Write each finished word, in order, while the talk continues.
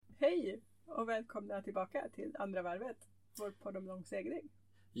Hej och välkomna tillbaka till andra varvet, vår podd om lång segling.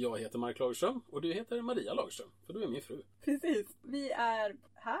 Jag heter Mark Lagerström och du heter Maria Lagerström, för du är min fru. Precis, vi är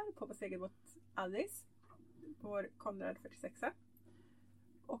här på vår segelbåt Alice, vår Konrad 46.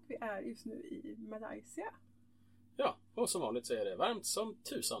 Och vi är just nu i Malaysia. Ja, och som vanligt så är det varmt som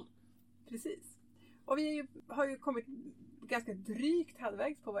tusan. Precis. Och vi har ju kommit ganska drygt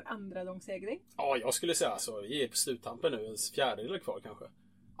halvvägs på vår andra långsegling. Ja, jag skulle säga så. Vi är på sluttampen nu, en fjärdedel kvar kanske.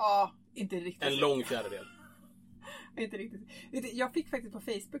 Ja, inte riktigt. En lång fjärdedel. Inte riktigt. Jag fick faktiskt på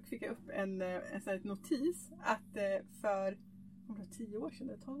Facebook upp en sån här notis att för 10 år sedan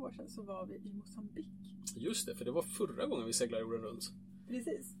eller 12 år sedan så var vi i Mosambik. Just det, för det var förra gången vi seglade jorden runt.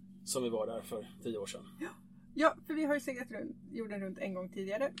 Precis. Som vi var där för 10 år sedan. Ja, för vi har ju seglat jorden runt en gång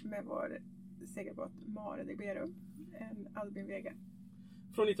tidigare med vår segelbåt Mare Liberum, en Albin Vega.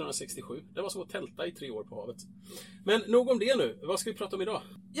 Från 1967. Det var så att tälta i 3 år på havet. Men nog om det nu. Vad ska vi prata om idag?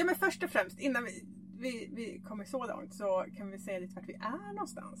 Ja, men först och främst, innan vi kommer så långt så kan vi säga lite vart vi är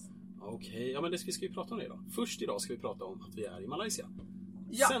någonstans. Okej, ja men det ska vi prata om det idag. Först idag ska vi prata om att vi är i Malaysia.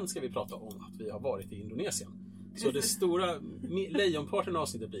 Ja. Sen ska vi prata om att vi har varit i Indonesien. Så det stora lejonparten av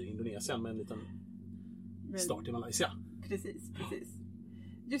avsnittet blir Indonesien med en liten start i Malaysia. Precis.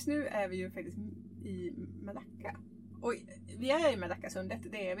 Just nu är vi ju faktiskt i Malacca. Och vi är i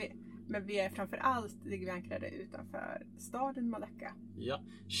Malaccasundet, det är vi. Men vi är framförallt ligger vi ankrade utanför staden Malacca. Ja,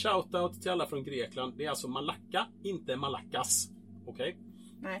 shoutout till alla från Grekland. Det är alltså Malacca, inte Malackas. Okej?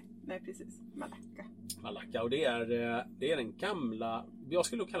 Nej, precis. Malacca, och det är den gamla, jag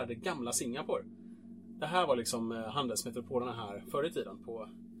skulle nog kalla det gamla Singapore. Det här var liksom handelsmetropolerna här förr i tiden på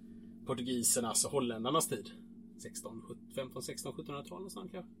portugisernas och holländarnas tid. 1700-tal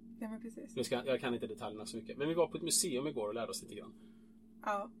någonstans kanske. Ja, men precis. Jag kan inte detaljerna så mycket. Men vi var på ett museum igår och lärde oss lite grann.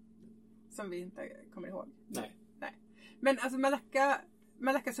 Ja, som vi inte kommer ihåg. Nej. Men alltså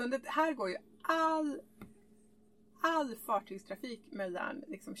Malaccasundet, här går ju all fartygstrafik mellan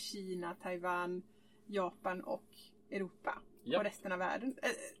liksom Kina, Taiwan, Japan och Europa. Ja. Och resten av världen.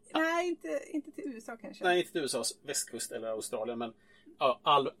 Nej, inte till USA kanske. Nej, inte till USAs västkust eller Australien, men ja,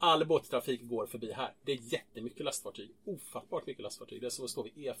 all båttrafik går förbi här. Det är jättemycket lastfartyg. Ofattbart mycket lastfartyg. Det är som att stå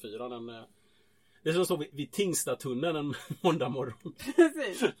vid E4. Det är som att stå vid Tingstadtunneln en måndag morgon.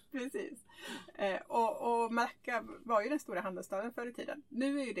 Precis. Och Malacca var ju den stora handelsstaden förr i tiden.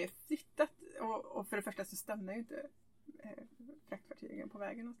 Nu är ju det flyttat. Och för det första så stannar ju inte fraktfartygen på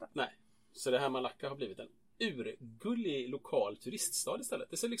vägen någonstans. Nej, så det här Malacca har blivit en urgullig lokal turiststad istället.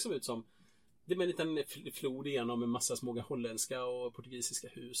 Det ser liksom ut som det är en liten flod igenom med massa små holländska och portugisiska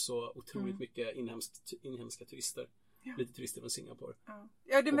hus och otroligt mycket inhemska turister. Ja. Lite turister från Singapore.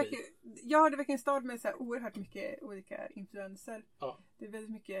 Ja, det verkar en stad med så här oerhört mycket olika influenser. Ja. Det är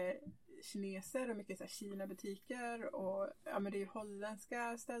väldigt mycket kineser och mycket så här Kina-butiker och ja, men det är ju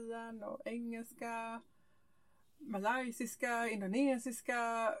holländska ställen och engelska, malaysiska,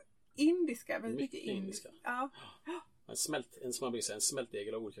 indonesiska, indiska, väldigt mycket indiska. Ja. En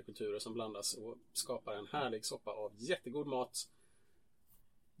smältdegel av olika kulturer som blandas och skapar en härlig soppa av jättegod mat.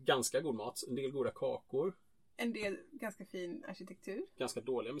 Ganska god mat, en del goda kakor. En del ganska fin arkitektur. Ganska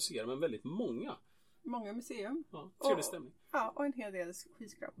dåliga museer, men väldigt många. Många museum. Ja, trevlig stämning. Ja, och en hel del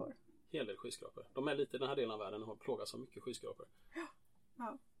skyskrapor. De är lite, den här delen av världen har plågats av mycket skyskrapor.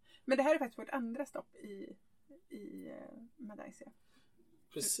 Ja. Men det här är faktiskt vårt andra stopp i Malaysia.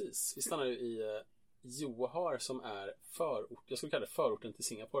 Precis, vi stannar ju i Johor som är förort. Jag skulle kalla det förorten till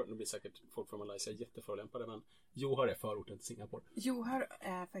Singapore. Nu blir säkert folk från Malaysia jätteförolämpade, men Johor är förorten till Singapore. Johor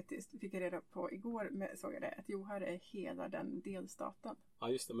är faktiskt, fick jag reda på igår, såg jag det, att Johor är hela den delstaten. Ja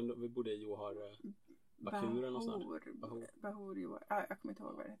just det, men vi bodde i Johor Bahur eller något sånt. Bahur, Johor. Ja, jag kommer inte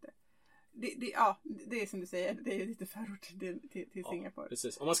ihåg vad det heter. Det är som du säger, det är lite förort till Singapore.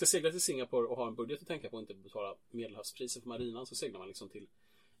 Precis. Om man ska segla till Singapore och ha en budget att tänka på och inte betala medelhavspriser för marinan, så seglar man liksom till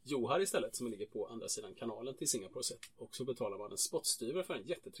Johor istället, som ligger på andra sidan kanalen till Singapore sett. Och så betalar man en spottstyver för en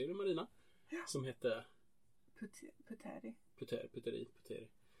jättetrevlig marina som heter Puteri.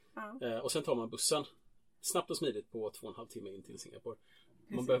 Ja. Och sen tar man bussen snabbt och smidigt på 2,5 timmar in till Singapore.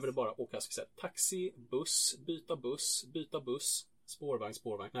 Precis. Man behöver bara åka taxi, buss, byta buss,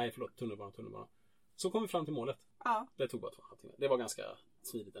 spårvagn. Nej, förlåt, tunnelbana. Så kom vi fram till målet. Ja. Det tog bara 2,5 timmar. Det var ganska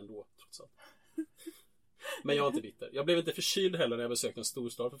smidigt ändå, trots allt. Men jag är inte bitter. Jag blev inte förkyld heller när jag besökte en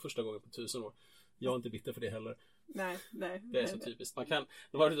storstad för första gången på 1000 år. Jag är inte bitter för det heller. Nej. Det är så typiskt. Man kan,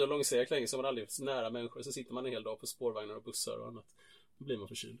 när man har ute och långseglat länge så har man aldrig varit så nära människor, så sitter man en hel dag på spårvagnar och bussar och annat. Då blir man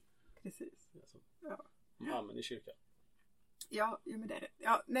förkyld. Precis. Men i kyrkan. Ja, men det är det.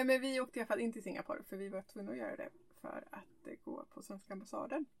 Ja, nej, men vi åkte i alla fall in till Singapore för vi var tvungna att göra det för att gå på svenska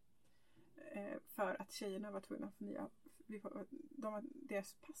ambassaden. För att tjejerna var tvungna att förnya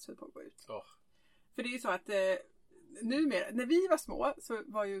deras pass höll på att gå ut. Oh. För det är ju så att numera, när vi var små så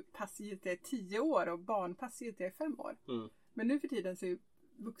var ju pass giltiga i 10 år och barnpass giltiga i 5 år. Men nu för tiden så är ju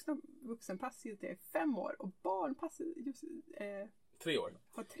vuxenpass giltiga i 5 år och barnpass just 3 år.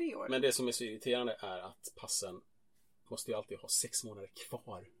 Har 3 år. Men det som är så irriterande är att passen måste ju alltid ha 6 månader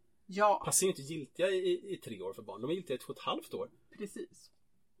kvar. Ja. Pass är ju inte giltiga i 3 år för barn. De är giltiga i 2,5 år. Precis.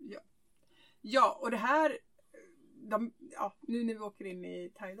 Ja, och det här nu när vi åker in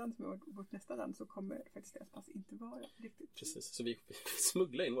i Thailand som är vårt nästa land så kommer faktiskt deras pass inte vara riktigt. Precis, så vi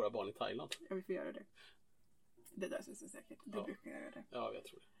smugglar in våra barn i Thailand. Ja, vi får göra det. Det där syns det säkert. Det brukar jag göra det. Ja, jag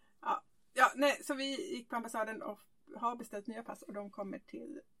tror det. Ja, nej, så vi gick på ambassaden och har beställt nya pass och de kommer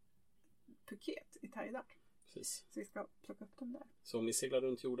till Phuket i Thailand. Precis. Så vi ska plocka upp dem där. Så om ni seglar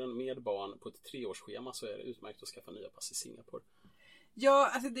runt jorden med barn på ett 3-årsschema så är det utmärkt att skaffa nya pass i Singapore.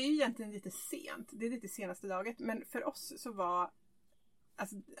 Ja, alltså det är ju egentligen lite sent. Det är lite senaste daget. Men för oss så var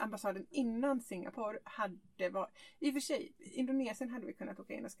ambassaden innan Singapore i och för sig, Indonesien hade vi kunnat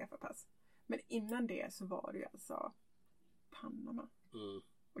åka in och skaffa pass. Men innan det så var det ju alltså Panama.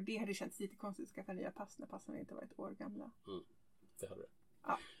 Och det hade känts lite konstigt att skaffa nya pass när passen inte var 1 år gamla. Det hade det.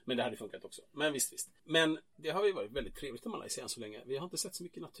 Ja. Men det hade funkat också. Men visst. Men det har ju varit väldigt trevligt i Malaysia än så länge. Vi har inte sett så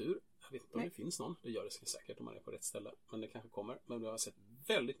mycket natur. Jag vet inte om det finns någon. Det gör det säkert om man är på rätt ställe. Men det kanske kommer. Men vi har sett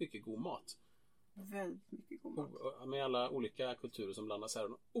väldigt mycket god mat. Väldigt mycket god mat. Med alla olika kulturer som blandas här och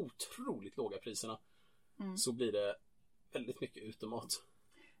de otroligt låga priserna så blir det väldigt mycket utemat.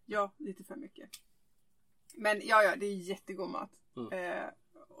 Ja, lite för mycket. Men ja, det är jättegod mat.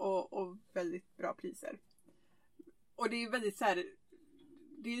 Och väldigt bra priser. Och det är väldigt så här,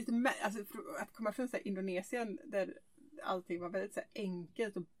 det är lite att komma från så här Indonesien där allting var väldigt så här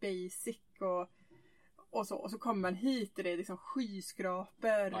enkelt och basic och så kommer man hit och det är liksom skyskrapor.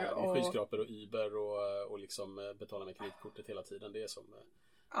 Ja, det är skyskrapor och Uber och liksom betala med kreditkortet hela tiden. Det är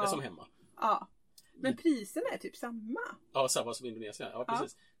som hemma. Ja. Men priserna är typ samma. Ja, samma som Indonesien. Ja,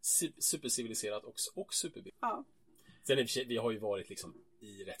 precis. Superciviliserat och superbilligt. Ja. Sen vi har ju varit liksom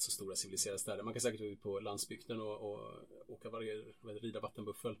i rätt så stora civiliserade städer. Man kan säkert gå ut på landsbygden och rida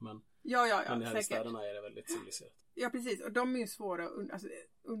vattenbuffel. Men här säkert. I städerna är det väldigt civiliserat. Ja, precis. Och de är ju svåra att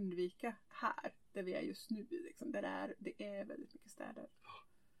undvika här. Där vi är just nu. Liksom, där det är väldigt mycket städer.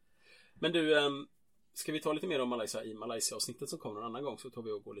 Men du, ska vi ta lite mer om Malaysia i Malaysia-avsnittet som kommer någon annan gång, så tar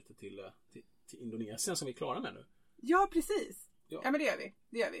vi och går lite till Indonesien som vi är klara med nu. Ja, precis. Ja, men det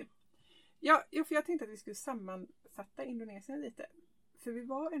gör vi. Ja, för jag tänkte att vi skulle sammanfatta Indonesien lite. För vi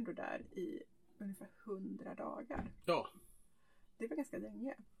var ändå där i ungefär 100 dagar. Ja. Det var ganska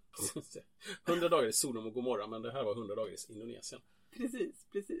länge. 100 dagar i Sodom och Gomorra, men det här var 100 dagar i Indonesien.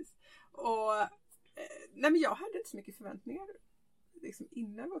 Precis. Och men jag hade inte så mycket förväntningar liksom,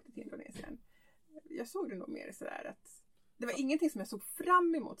 innan vi åkte till Indonesien. Jag såg det nog mer sådär att det var ingenting som jag såg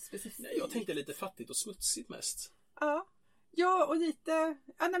fram emot specifikt. Nej, jag tänkte lite fattigt och smutsigt mest. Ja, och lite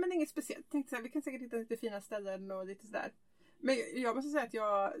men inget speciellt. Jag tänkte såhär, vi kan säkert hitta lite fina ställen och lite sådär. Men jag måste säga att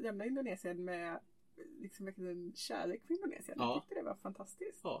jag lämnade Indonesien med liksom verkligen kärlek för Indonesien. Jag tyckte det var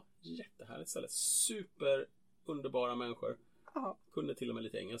fantastiskt. Ja, jättehärligt ställe. Super underbara människor. Ja. Kunde till och med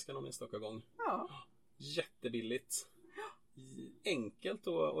lite engelska någon enstaka gång. Ja. Jättebilligt. Enkelt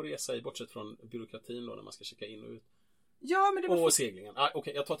att resa i, bortsett från byråkratin då när man ska checka in och ut. Ja, men det var och seglingen.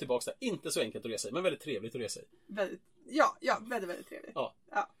 Okej, jag tar tillbaka det. Inte så enkelt att resa i, men väldigt trevligt att resa i. Väldigt trevligt. Ja.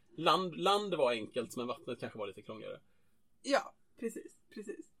 Land var enkelt, men vattnet kanske var lite krångligare. Ja, precis.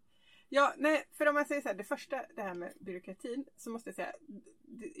 Ja, nej, för om man säger så här, det här med byråkratin, så måste jag säga,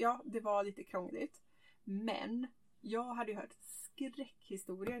 det var lite krångligt. Men jag hade ju hört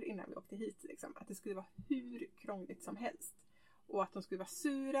skräckhistorier innan vi åkte hit, liksom, att det skulle vara hur krångligt som helst. Och att de skulle vara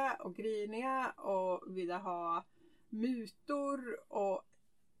sura och griniga och vilja ha mutor och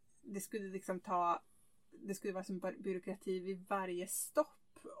det skulle liksom det skulle vara som byråkrati vid varje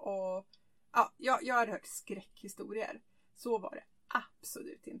stopp och jag hade hört skräckhistorier. Så var det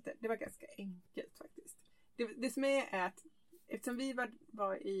absolut inte. Det var ganska enkelt faktiskt. Det som är att eftersom vi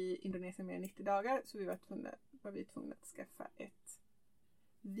var i Indonesien mer än 90 dagar så var vi tvungna att skaffa ett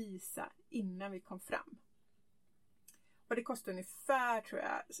visa innan vi kom fram. Och det kostade ungefär, tror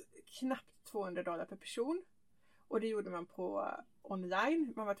jag, knappt $200 per person. Och det gjorde man på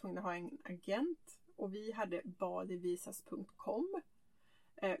online. Man var tvungen att ha en agent. Och vi hade balivisas.com.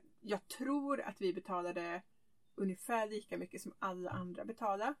 Jag tror att vi betalade ungefär lika mycket som alla andra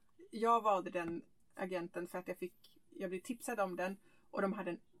betalade. Jag valde den agenten för att jag blev tipsad om den. Och de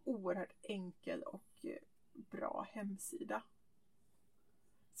hade en oerhört enkel och bra hemsida.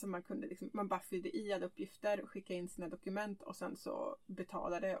 Så man kunde liksom, man bara fyllde i alla uppgifter, skicka in sina dokument och sen så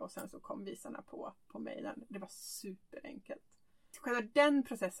betalade och sen så kom visarna på mejlen. Det var superenkelt. Själva den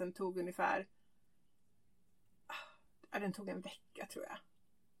processen tog ungefär, den tog en vecka tror jag.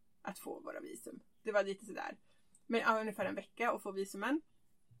 Att få våra visum. Det var lite sådär. Men ungefär en vecka att få visumen.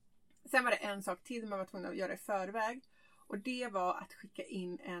 Sen var det en sak till man var tvungen att göra i förväg. Och det var att skicka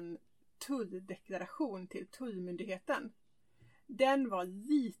in en tulldeklaration till tullmyndigheten. Den var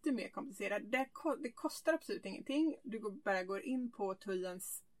lite mer komplicerad. Det kostar absolut ingenting. Du bara går in på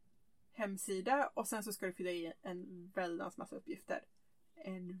tullens hemsida och sen så ska du fylla i en väldans massa uppgifter.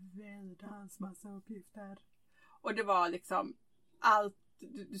 Och det var liksom allt,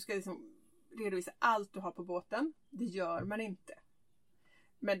 du ska liksom redovisa allt du har på båten. Det gör man inte.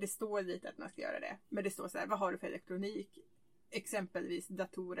 Men det står lite att man ska göra det. Men det står så här, vad har du för elektronik? Exempelvis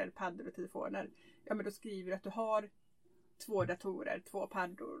datorer, paddor och telefoner. Ja, men då skriver du att du har 2 datorer, 2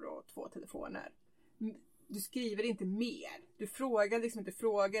 paddor och 2 telefoner. Du skriver inte mer. Du frågar liksom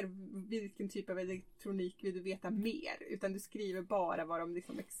inte vilken typ av elektronik vill du veta mer. Utan du skriver bara vad de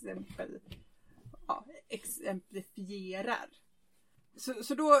liksom exemplifierar.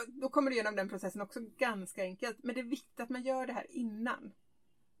 Så då kommer du igenom den processen också ganska enkelt. Men det är viktigt att man gör det här innan.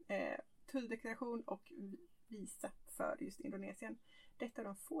 Tulldeklaration och visa för just Indonesien. Detta är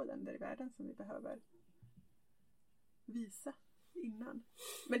de få länder i världen som vi behöver visa innan.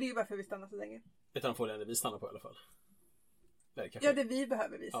 Men det är ju varför vi stannar så länge. Ett av de få länder vi stannar på i alla fall. Ja, det vi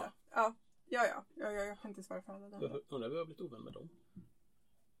behöver visa. Ja, jag kan inte svara för alla länder. Undrar vi har blivit ovän med dem?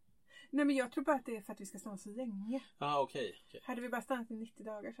 Nej, men jag tror bara att det är för att vi ska stanna så länge. Okej. Hade vi bara stannat i 90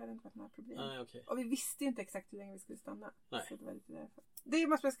 dagar så hade det inte varit några problem. Okay. Och vi visste ju inte exakt hur länge vi skulle stanna. Nej. Så det var lite därför. Det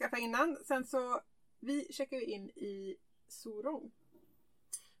måste man skaffa innan. Sen så, vi checkar ju in i Sorong.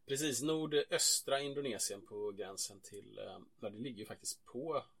 Precis, nordöstra Indonesien på gränsen till, det ligger ju faktiskt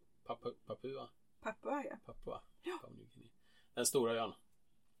på Papua. Papua. Ja. Den stora ön.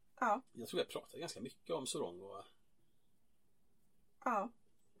 Ja. Jag tror jag pratade ganska mycket om Sorong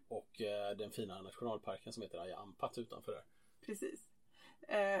och den fina nationalparken som heter Ayampat utanför där. Precis.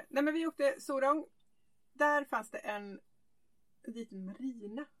 Nej, men vi åkte Sorong. Där fanns det en liten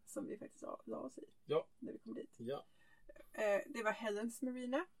marina som vi faktiskt la oss i. Ja. När vi kom dit. Ja. Det var Helens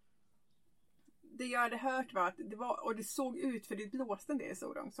Marina. Det jag hade hört var att det var, och det såg ut för det blåste en del i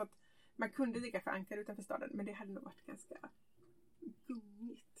Sorong, så att man kunde ligga för ankar utanför staden, men det hade nog varit ganska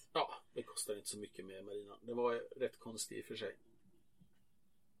gungigt. Ja, det kostar inte så mycket med marinan. Det var rätt konstigt i och för sig.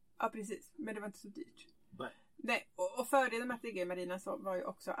 Ja, precis. Men det var inte så dyrt. Nej. Och fördelen med att ligga i marinan så var ju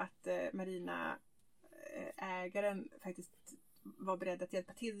också att marinaägaren faktiskt var beredd att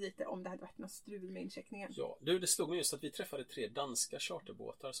hjälpa till lite om det hade varit något strul med incheckningen. Ja, det slog mig just att vi träffade 3 danska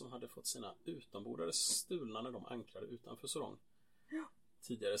charterbåtar som hade fått sina utombordare stulna när de ankrade utanför Sorong. Ja.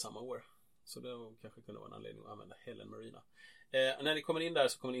 Tidigare samma år. Så det kanske kunde vara en anledning att använda Helen Marina. När ni kommer in där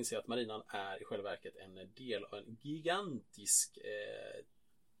så kommer ni inse att marinan är i själva verket en del av en gigantisk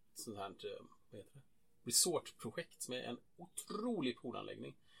sånt här, vad heter det? Resortprojekt med en otrolig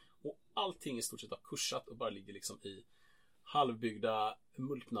poolanläggning. Och allting i stort sett har kursat och bara ligger liksom i halvbyggda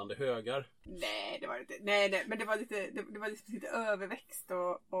multnande högar. Nej, det var det inte. Nej, men det var lite överväxt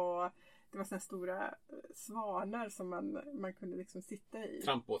och det var såna stora svanar som man kunde liksom sitta i.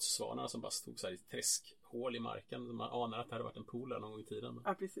 Trampbåtssvanar som bara stod så här i träskhål i marken. Man anar att det hade varit en pool där någon gång i tiden.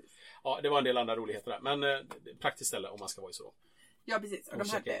 Ja, precis. Ja, det var en del andra roligheter där. Men praktiskt ställe om man ska vara i så. Ja, precis. Och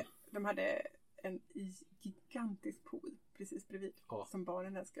de hade en gigantisk pool precis bredvid. Ja. Som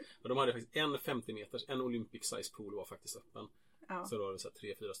barnen älskade. Och de hade faktiskt en 50 meters, en Olympic size pool var faktiskt öppen. Ja. Så då var det så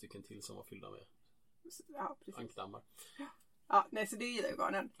 3-4 stycken till som var fyllda med ankdammar. Ja, nej, så det gillar ju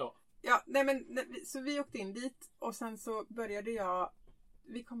barnen. Ja, nej men så vi åkte in dit och sen så började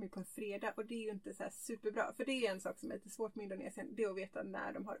vi kom ju på en fredag och det är ju inte så här superbra. För det är en sak som är lite svårt med Indonesien. Det är att veta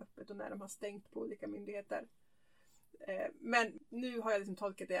när de har öppet och när de har stängt på olika myndigheter. Men nu har jag liksom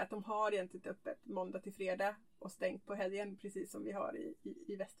tolkat det att de har egentligen öppet måndag till fredag och stängt på helgen precis som vi har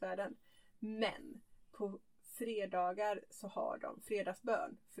i västvärlden. Men på fredagar så har de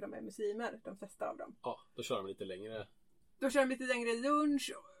fredagsbön för de är muslimer, de flesta av dem. Ja, då kör de lite längre. Då kör de lite längre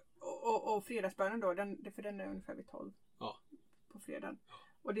lunch och fredagsbönen då, för den är ungefär vid 12 på fredagen.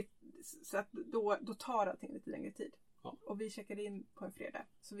 Och så att då tar allting lite längre tid. Ja. Och vi checkade in på en fredag.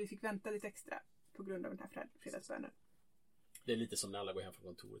 Så vi fick vänta lite extra på grund av den här fredagsbönen. Det är lite som när alla går hem från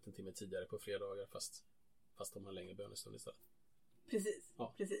kontoret en timme tidigare på fredagar fast de har längre bönestund istället. Precis,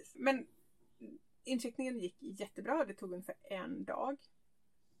 precis. Men incheckningen gick jättebra. Det tog ungefär 1 dag.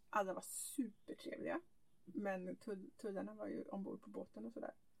 Alla var supertrevliga. Men tullarna var ju ombord på båten och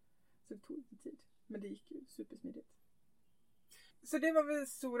sådär. Så det tog lite tid. Men det gick ju supersmidigt. Så det var väl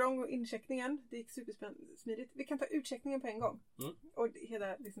Sorong och incheckningen. Det gick supersmidigt. Vi kan ta utcheckningen på en gång. Och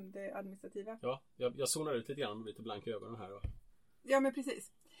hela liksom, det administrativa. Ja, jag zonar ut lite grann och blir lite blank i ögonen här. Och... Ja, men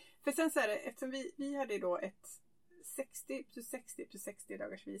precis. För sen så är det, eftersom vi hade då ett 60 plus 60 plus 60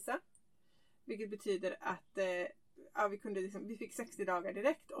 dagars visa. Vilket betyder att vi fick 60 dagar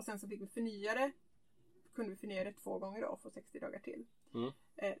direkt. Och sen så fick vi kunde vi förnya det 2 gånger då och få 60 dagar till.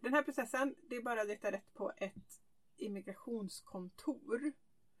 Den här processen, det är bara att leta rätt på ett immigrationskontor.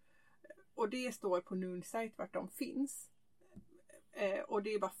 Och det står på Noonsite vart de finns. Och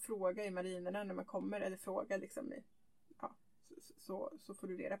det är bara fråga i marinerna när man kommer. Eller fråga liksom så får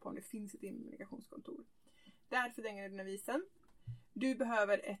du reda på om det finns ett immigrationskontor. Där förlänger du den här visan. Du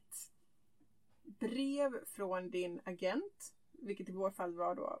behöver ett brev från din agent. Vilket i vår fall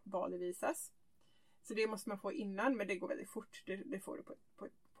var då Bali visas. Så det måste man få innan, men det går väldigt fort. Det får du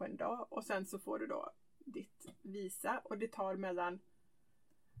på en dag. Och sen så får du då ditt visa. Och det tar mellan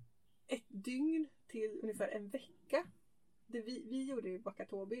 1 dygn till ungefär en vecka. Det vi gjorde i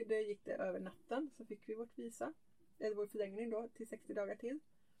Wakatobi, det gick det över natten. Så fick vi vårt visa. Eller vår förlängning då till 60 dagar till.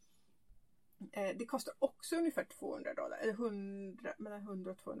 Det kostar också ungefär $200. Eller mellan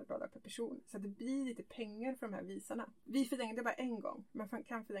 100 och $200 per person. Så det blir lite pengar för de här visarna. Vi förlängde bara en gång. Man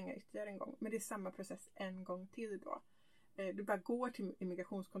kan förlänga ytterligare en gång. Men det är samma process en gång till då. Du bara går till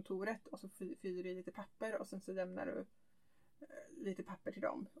immigrationskontoret och så fyller du lite papper. Och sen så lämnar du lite papper till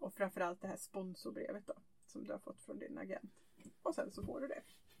dem. Och framförallt det här sponsorbrevet då. Som du har fått från din agent. Och sen så får du det.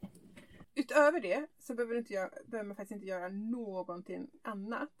 Utöver det så behöver man faktiskt inte göra någonting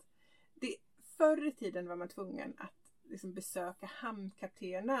annat. Förr i tiden var man tvungen att liksom besöka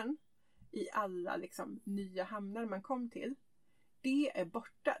hamnkaptenen i alla liksom nya hamnar man kom till. Det är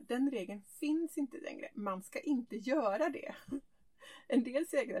borta. Den regeln finns inte längre. Man ska inte göra det. En del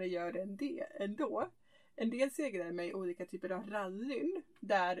seglare gör det ändå. En del seglare med olika typer av rallyn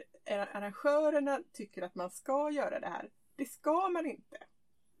där arrangörerna tycker att man ska göra det här. Det ska man inte.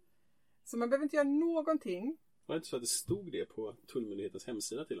 Så man behöver inte göra någonting. Var det inte så att det stod det på tullmyndighetens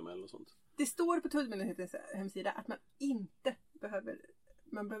hemsida till och med eller något sånt? Det står på tullmyndighetens hemsida att man inte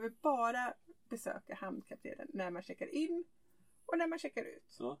man behöver bara besöka hamnkaptenen när man checkar in och när man checkar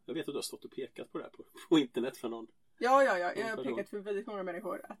ut. Ja, jag vet att du har stått och pekat på det här på internet för någon. Ja, jag har pekat för väldigt många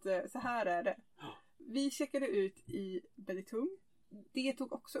människor att så här är det. Ja. Vi checkade ut i Belitung. Det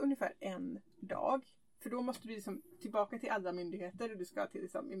tog också ungefär en dag. För då måste du liksom tillbaka till alla myndigheter. Du ska till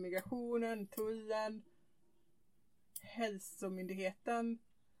liksom immigrationen, tullen, hälsomyndigheten.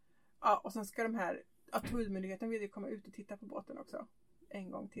 Ja, och sen ska de här tullmyndigheten vill ju komma ut och titta på båten också.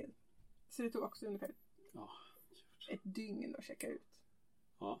 En gång till. Så det tog också ungefär ett dygn att checka ut.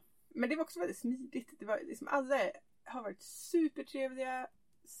 Ja. Men det var också väldigt smidigt. Det var liksom, alla har varit supertrevliga,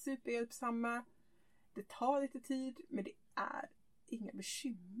 superhjälpsamma. Det tar lite tid, men det är inga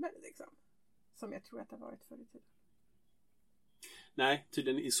bekymmer liksom. Som jag tror att det har varit förr i tiden. Nej,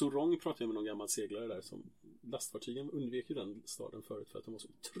 tydligen i Sorong pratade jag med någon gammal seglare där som lastfartygen undvek ju den staden förut för att de var så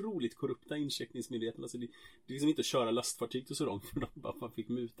otroligt korrupta incheckningsmyndigheterna. Så det är liksom inte att köra lastfartyg till Sorong för man fick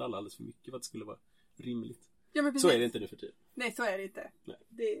muta alldeles för mycket för att det skulle vara rimligt. Ja, men så är det inte nu för tiden. Nej, så är det inte. Nej.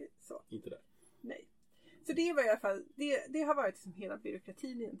 Det är så. Inte där. Nej. Så det var i alla fall, det har varit liksom hela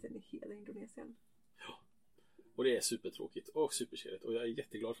byråkratin egentligen i hela Indonesien. Ja. Och det är supertråkigt och superkedligt. Och jag är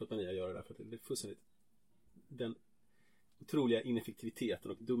jätteglad för att Mania gör det där. För att det är fullständigt den otroliga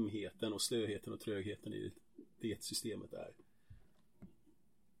ineffektiviteten och dumheten och slöheten och trögheten i det systemet är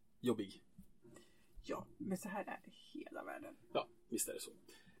jobbig. Ja, men så här är det hela världen. Ja, visst är det så.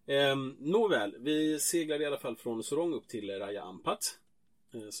 Nåväl, vi seglade i alla fall från Sorong upp till Raja Ampat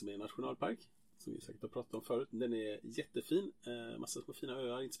som är en nationalpark som vi säkert har pratat om förut. Den är jättefin, massa små fina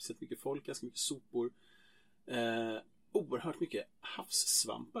öar, inte speciellt mycket folk, ganska mycket sopor, oerhört mycket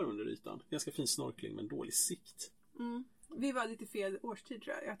havssvampar under ytan. Ganska fin snorkling men dålig sikt. Vi var lite fel årstid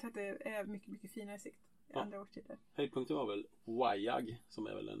tror jag. Jag tror att det är mycket, mycket finare sikt i andra årstider. Höjdpunkten var väl Wayag som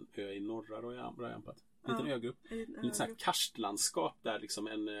är väl en ö i norra Raja Ampat. En liten ögrupp. Lite så här karstlandskap där liksom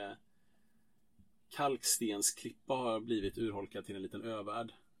en kalkstensklippa har blivit urholkad till en liten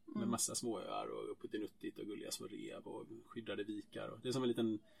övärld. Med massa småöar och puttinuttigt och gulliga små rev och skyddade vikar. Och det är som en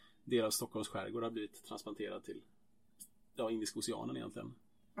liten del av Stockholms skärgård har blivit transplanterad till Indiska oceanen egentligen.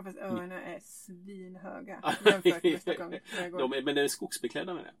 Ja, fast öarna är svinhöga jämfört med Stockholms skärgård. Men det är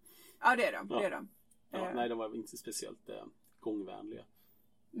skogsbeklädda med det. Ja, det är de. Det är de. Nej, de var inte speciellt gångvänliga.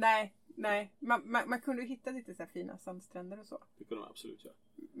 Nej. Man kunde ju hitta lite så här fina sandstränder och så. Det kunde man absolut göra.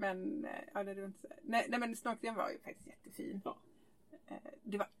 Men, ja, det är inte så. Nej, men snorklingen var ju faktiskt jättefin. Ja.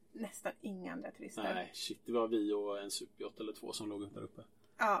 Det var nästan inga andra turister. Nej, shit. Det var vi och en superyacht eller 2 som låg där uppe.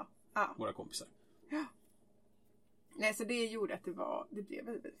 Ja. Våra kompisar. Ja. Nej, så det gjorde att det blev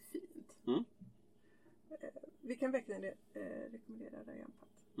väldigt, väldigt fint. Vi kan verkligen rekommendera Rajanpat.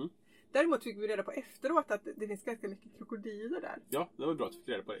 Däremot fick vi reda på efteråt att det finns ganska mycket krokodiler där. Ja, det var bra att vi fick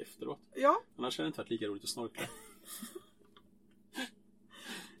reda på det efteråt. Ja. Annars hade det inte varit lika roligt att snorkla.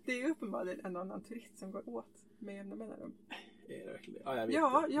 Det är ju uppenbarligen en annan turist som går åt med jämna mellanrum. Är det verkligen det? Ja, jag vet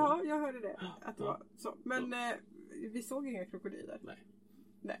ja, jag hörde det. Att det var så. Men vi såg inga krokodiler.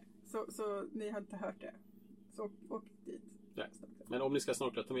 Nej. Så ni har inte hört det. Så åk dit. Nej. Men om ni ska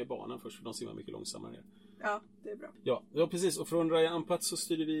snorkla, ta med barnen först, för de simmar mycket långsammare ner. Ja, det är bra. Ja, precis. Och från Rajanpat så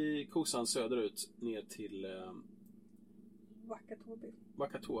styrde vi kosan söderut ner till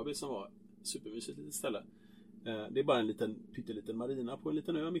Wakatobi som var supermysigt litet ställe. Det är bara en pytteliten marina på en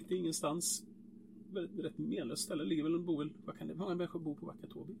liten ö mitt i ingenstans. Rätt menlöst ställe. Ligger väl en boel. Vad kan det? Hur många människor bor på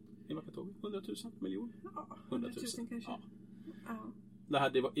Wakatobi? I Wakatobi? 100 000? Miljoner? Ja, 100 000 kanske.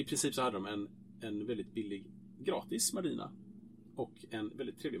 Ja. I princip så hade de en väldigt billig gratis marina. Och en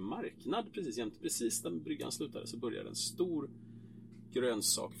väldigt trevlig marknad precis där bryggan slutade så började en stor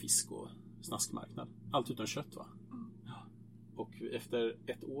grönsak, fisk och snaskmarknad. Allt utan kött, va? Ja. Och efter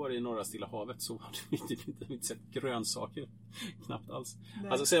ett år i norra Stilla havet så har vi inte sett grönsaker. Knappt alls.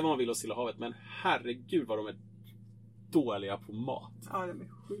 Nej. Alltså säg vad man vill om Stilla havet, men herregud vad de är dåliga på mat. Ja, de är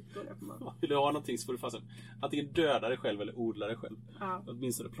sjukt dåliga på mat. Vill du ha någonting så får du fastän antingen döda dig själv eller odla dig själv. Ja.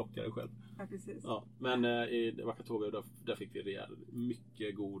 Åtminstone plocka dig själv. Ja, precis. Ja, men i Wakatobi där fick vi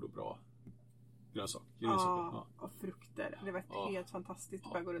mycket god och bra grönsaker. Ja, och frukter. Det var helt fantastiskt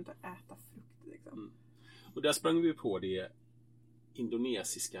att bara gå runt och äta frukt liksom. Och där sprang vi på det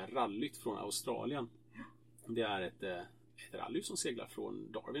indonesiska rallyt från Australien. Det är ett rally som seglar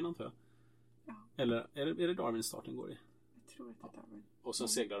från Darwin, antar jag. Ja. Eller är det Darwin starten går i? Jag tror att det är Darwin. Och sen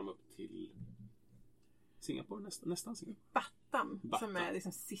seglar de upp till Singapore, nästan Singapore. Batam, som är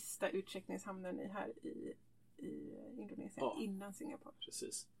liksom sista utcheckningshamnen i Indonesien innan Singapore.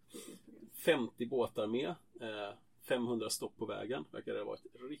 Precis. 50 båtar med, 500 stopp på vägen. Verkar det vara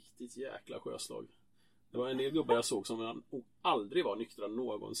ett riktigt jäkla sjöslag. Det var en del gubbar jag såg som aldrig var nyktra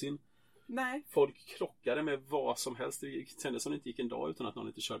någonsin. Nej. Folk krockade med vad som helst. Det kändes som det inte gick en dag utan att någon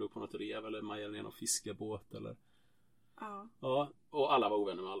inte körde upp på något rev eller majade ner någon fiskebåt eller... Ja, och alla var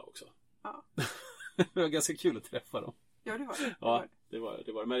ovänner med alla också. Ja. Det var ganska kul att träffa dem. Ja, det var det. Ja, det var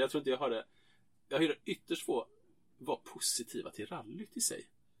det. Men jag tror inte jag hörde ytterst få var positiva till rallyt i sig.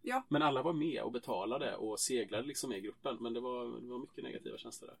 Ja. Men alla var med och betalade och seglade liksom med i gruppen. Men det var mycket negativa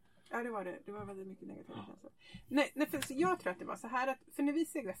känslor där. Ja, det var det. Det var väldigt mycket negativa känslor. Nej, för jag tror att det var så här att, för när vi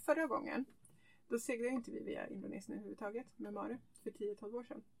seglade förra gången, då seglade inte vi via Indonesien överhuvudtaget med Mare för 10-12 år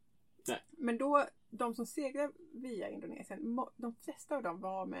sedan. Nej. Men då, de som seglade via Indonesien, de flesta av dem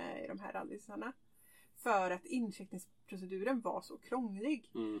var med i de här rallysarna för att incheckningsproceduren var så krånglig.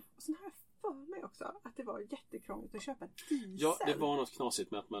 Och sen har jag för mig också att det var jättekrångligt att köpa diesel. Ja, det var något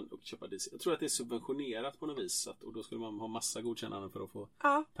knasigt med att man köpa diesel. Jag tror att det är subventionerat på något vis. Och då skulle man ha massa godkännanden för att få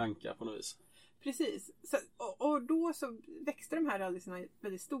tanka på något vis. Precis. Så, och då så växte de här rallyserna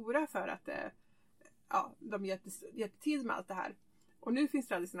väldigt stora för att de hjälpte till med allt det här. Och nu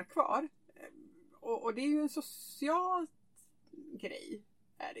finns rallyserna kvar. Och det är ju en social grej.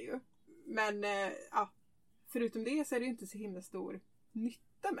 Är det ju. Men förutom det så är det ju inte så himla stor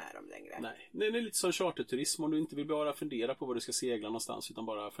nytta med dem längre. Nej, det är lite som charterturism. Om du inte vill bara fundera på var du ska segla någonstans, utan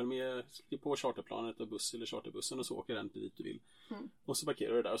bara följ med på charterplanet och buss eller charterbussen och så åker den dit du vill. Och så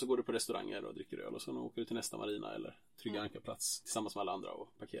parkerar du där och så går du på restauranger och dricker öl och så åker du till nästa marina eller trygga ankarplats tillsammans med alla andra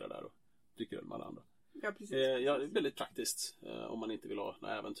och parkerar där och dricker öl med alla andra. Ja, precis. Det är väldigt praktiskt om man inte vill ha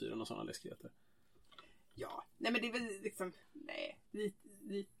några äventyr och sådana läskigheter. Ja, nej men det är väl liksom,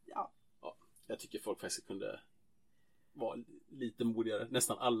 jag tycker folk faktiskt kunde vara lite modigare.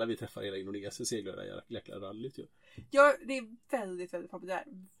 Nästan alla vi träffar i hela Indonesien seglar det jäkla rallyt ju. Ja, det är väldigt, väldigt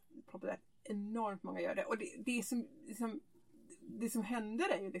populärt. Enormt många gör det. Och det som händer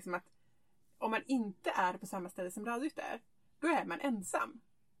är ju liksom att om man inte är på samma ställe som rallyt är, då är man ensam.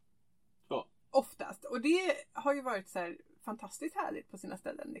 Ja. Oftast. Och det har ju varit så här fantastiskt härligt på sina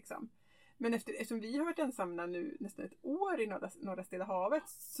ställen liksom. Men eftersom vi har varit ensamma nu nästan ett år i norra Stilla havet,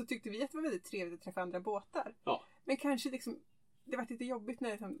 så tyckte vi att det var väldigt trevligt att träffa andra båtar. Ja. Men kanske liksom, det var lite jobbigt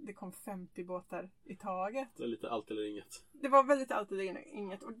när det kom 50 båtar i taget. Det är lite allt eller inget. Det var väldigt allt eller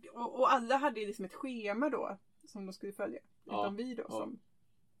inget. Och alla hade ju liksom ett schema då som de skulle följa. Utan vi då som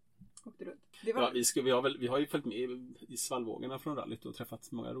åkte runt. Det var... vi har ju följt med i svallvågorna från rallyt och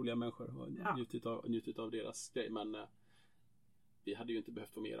träffat många roliga människor och njutit av deras grej. Men vi hade ju inte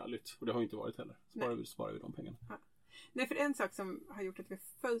behövt få mer rallyt. Och det har ju inte varit heller. Sparar vi de pengarna. Ja. Nej, för en sak som har gjort att vi har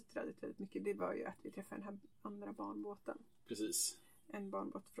följt rallyt väldigt mycket, det var ju att vi träffade den här andra barnbåten. Precis. En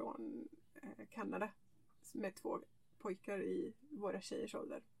barnbåt från Kanada med 2 pojkar i våra tjejers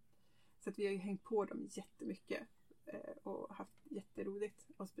ålder. Så att vi har ju hängt på dem jättemycket och haft jätteroligt.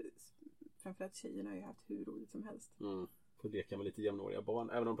 Och framförallt tjejerna har ju haft hur roligt som helst. Får leka med lite jämnåriga barn.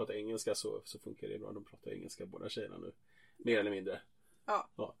 Även om de pratar engelska så funkar det bra. De pratar engelska båda tjejerna nu. Mer eller mindre. Ja.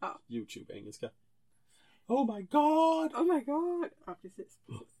 YouTube-engelska. Oh my god! Oh my god! Ja, precis.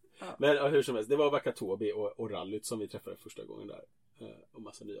 Ja. Men hur som helst, det var Wakatobi och rallyt som vi träffade första gången där. Och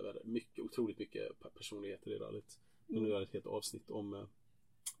massa nya världar. Otroligt mycket personligheter i rallyt. Och nu är det ett helt avsnitt om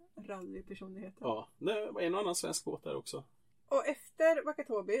rallypersonligheter. Ja, det var en och annan svensk båt där också. Och efter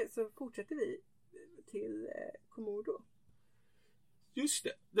Wakatobi så fortsätter vi till Komodo. Just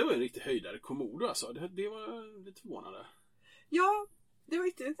det, det var en riktig höjdare Komodo alltså. Det var lite förvånande. Ja, det var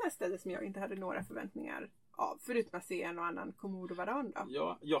ytterligare ett sånt här ställe som jag inte hade några förväntningar av. Förutom att se en och annan Komodo-varan då.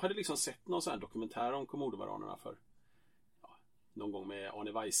 Ja, jag hade liksom sett någon sån här dokumentär om Komodo-varanerna för någon gång med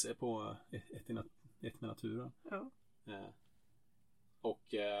Arne Weise på ett med naturen. Ja. Och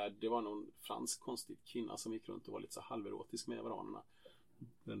det var någon fransk konstig kvinna som gick runt och var lite så halverotisk med varanerna.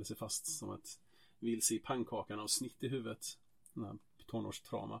 Brände sig fast som ett vilse i pannkakan och snitt i huvudet. Den här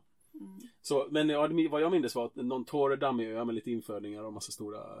tonårstrama. Så, men vad jag minns var att någon torr dammig ö med lite infödingar och massa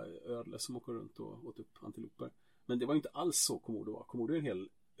stora ödlor som åker runt och åt upp antiloper. Men det var inte alls så Komodo var. Komodo är en hel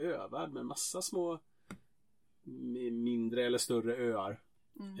övärld med massa små mindre eller större öar.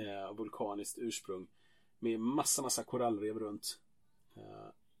 Vulkaniskt ursprung. Med massa korallrev runt.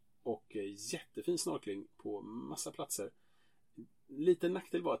 Och jättefin snorkling på massa platser. Lite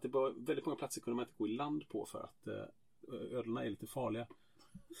nackdel var att det var väldigt många platser kunde man inte gå i land på för att ödlorna är lite farliga.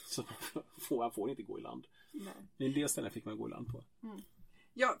 Så man får inte gå i land. Nej. I en del ställen fick man gå i land på.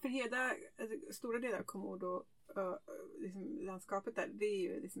 Ja, för stora delar av Komodo liksom landskapet där, det är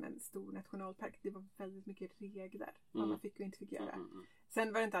ju liksom en stor nationalpark. Det var väldigt mycket regler vad man fick och inte fick göra.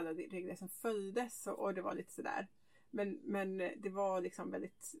 Sen var det inte alla regler som följdes och det var lite sådär. Men det var liksom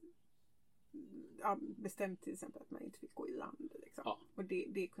väldigt bestämt till exempel att man inte fick gå i land liksom. Ja. Och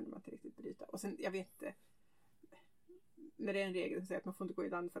det kunde man inte riktigt bryta. Och sen, jag vet inte, när det är en regel som säger att man får inte gå i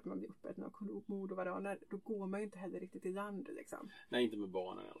land för att man blir uppäten av Komodo-varaner, då går man ju inte heller riktigt i land liksom. Nej, inte med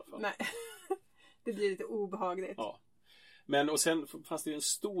barnen i alla fall. Nej. Det blir lite obehagligt. Ja. Men och sen fanns det ju en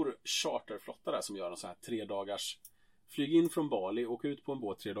stor charterflotta där som gör en så här 3 dagars flyg in från Bali, åka ut på en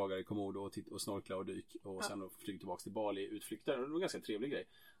båt 3 dagar i Komodo och snorkla och dyk och sen flyga tillbaka till Bali, utflykter. Det var en ganska trevlig grej.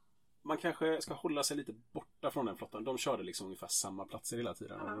 Man kanske ska hålla sig lite borta från den flottan. De körde liksom ungefär samma platser hela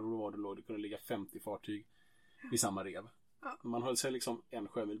tiden. Och det kunde ligga 50 fartyg vid samma rev. Om man höll sig liksom en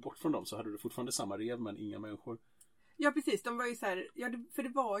sjömil bort från dem så hade du fortfarande samma rev men inga människor. Ja, precis. De var ju så här, för det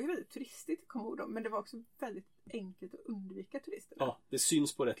var ju väldigt turistigt i Komodo, men det var också väldigt enkelt att undvika turisterna. Ja, det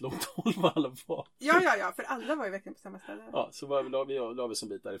syns på rätt långt håll vad alla var. Ja, för alla var ju verkligen på samma ställe. Ja, så la vi en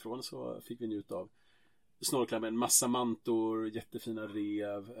bit därifrån så fick vi njuta av snorkla med en massa mantor, jättefina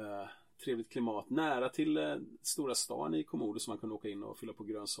rev, trevligt klimat, nära till stora stan i Komodo så man kunde åka in och fylla på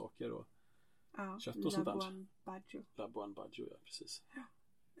grönsaker och kött och sånt där. Labuan Bajo, ja, precis.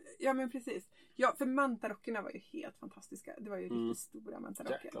 Ja, men precis. Ja, för mantarockerna var ju helt fantastiska. Det var ju riktigt stora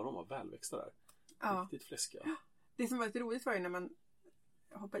mantarocker. Jäklar, de var välväxta där. Ja. Riktigt fläskiga. Det som var lite roligt var ju när man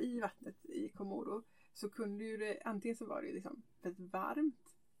hoppade i vattnet i Komodo så kunde ju det, antingen så var det liksom väldigt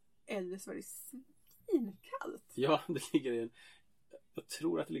varmt eller så var det svinkallt. Ja, det ligger jag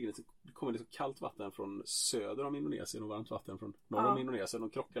tror att det kommer liksom kallt vatten från söder om Indonesien och varmt vatten från norr om Indonesien. De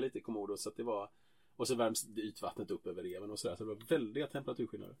krockar lite i Komodo så att det var, och så värms ytvattnet upp över reven och sådär. Så det var väldiga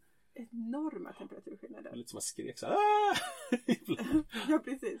temperaturskillnader. Enorma temperaturskillnader. Lite som man skrek så här. Ja,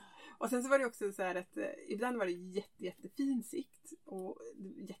 precis. Och sen så var det också så här att ibland var det jättefin sikt och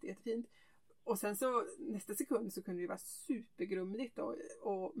jättefint. Och sen så nästa sekund så kunde det vara supergrumligt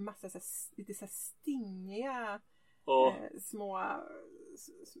och massa så här, lite så här stingiga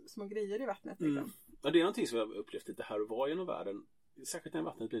små grejer i vattnet liksom. Ja, det är någonting som jag har upplevt lite här och var genom världen. Särskilt när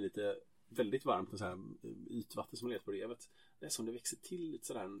vattnet blir lite väldigt varmt och så här ytvatten som har letat på revet. Det är som det växer till lite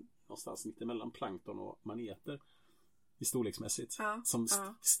sådär någonstans mitt emellan plankton och maneter i storleksmässigt. Som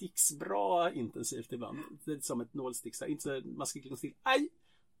sticks bra intensivt ibland. Det är som ett nålstick så här. Inte så man skriker still. Aj!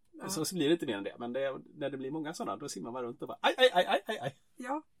 Så blir det inte mer än det. Men när det blir många sådana då simmar man runt och bara aj.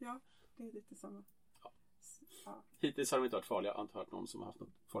 Ja, det är lite samma. Ja. Hittills har de inte varit farliga. Jag har inte hört någon som har haft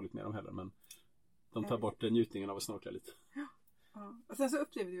något farligt med dem heller. Men de tar bort njutningen av att snorkla lite. Ja. Och sen så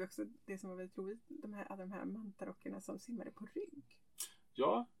upplevde vi också det som var väldigt roligt. Alla de här mantarockerna som simmade på rygg.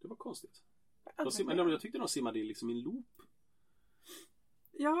 Ja, det var konstigt. Jag tyckte de simmade liksom i en loop.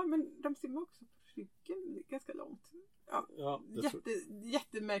 Ja, men de simmade också på ryggen ganska långt. Ja,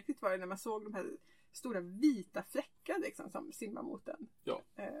 jättemärkligt var det när man såg de här stora vita fläckar liksom, som simmar mot den. Ja.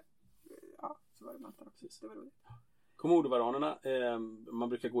 Så var det mantarocker. Det var roligt. Komodovaranerna, man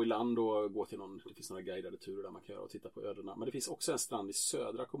brukar gå i land och gå till det finns några guidade turer där man kan göra och titta på ödena. Men det finns också en strand i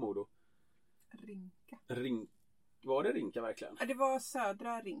södra Komodo. Var det Rinka verkligen? Ja, det var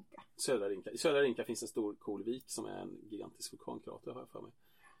södra Rinka. I södra Rinka finns en stor cool vik som är en gigantisk vulkankrater, har jag för mig.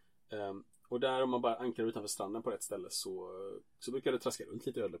 Och där om man bara ankrar utanför stranden på rätt ställe så brukar det traska runt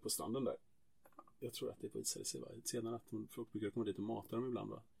lite ödlor på stranden där. Jag tror att det visade sig senare att folk brukar komma dit och mata dem ibland,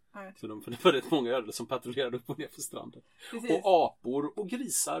 va? Ja, för det var rätt många ödlor som patrullerade upp och ner på stranden. Precis. Och apor och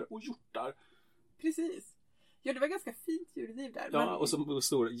grisar och hjortar. Precis. Ja, det var ganska fint djurliv där. Ja, och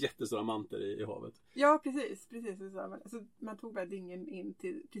så jättestora manter i havet. Ja, precis. Alltså, man tog bara dingen in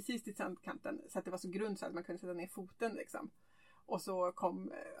precis till sandkanten så att det var så grunt så att man kunde sätta ner foten liksom. Och så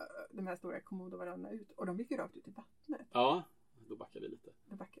kom de här stora komodovaranerna ut och de gick ju rakt ut i vattnet. Ja, då backade vi lite.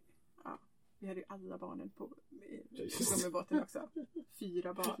 Ja. Vi hade ju alla barnen i gummibåten också.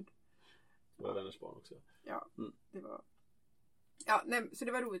 4 barn. Våra vänners barn också. Ja, det var... Ja, nej, så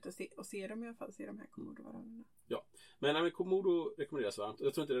det var roligt att se dem i alla fall, se de här komodovaranerna. Ja, men Komodo rekommenderas varmt.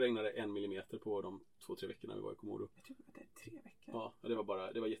 Jag tror inte det regnade 1 millimeter på de 2-3 veckorna vi var i Komodo. Jag tror att det är 3 veckor. Ja,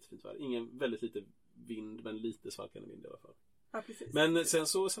 det var jättefint väder. Väldigt lite vind, men lite svalkande vind i alla fall. Ja, precis. Men sen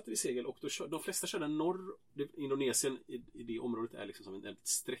så satte vi segel och de flesta körde norr. Indonesien i det området är liksom som ett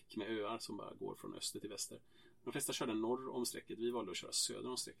streck med öar som bara går från öster till väster. De flesta körde norr om strecket. Vi valde att köra söder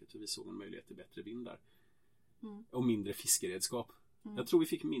om strecket för vi såg en möjlighet till bättre vind där. Och mindre fiskeredskap. Jag tror vi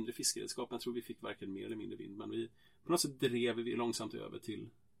fick mindre fiskeredskap, men jag tror vi fick varken mer eller mindre vind. Men på något sätt drev vi långsamt över till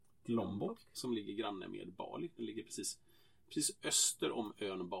Lombok som ligger granne med Bali. Den ligger precis öster om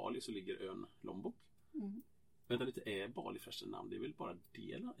ön Bali så ligger ön Lombok. Vänta lite, är Bali förresten namn? Det är väl bara en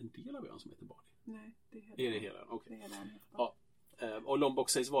del av ön som heter Bali? Nej, det är det hela. Okej. Ja, och Lombok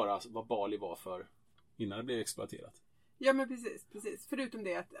sägs vara vad Bali var för innan det blev exploaterat. Ja, men precis. Förutom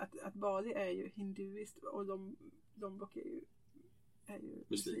det att Bali är ju hinduiskt och Lombok är ju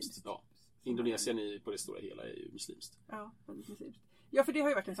muslimskt. Ja. Indonesien på det stora hela är ju muslimskt. Ja, väldigt muslimskt. Ja, för det har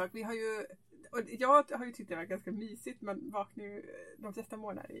ju varit en sak. Vi har ju, och jag har ju tyckt det var ganska mysigt. Man vaknar ju de flesta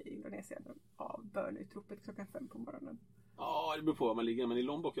månader i Indonesien av bönutropet 5:00 på morgonen. Ja, det beror på var man ligger. Men i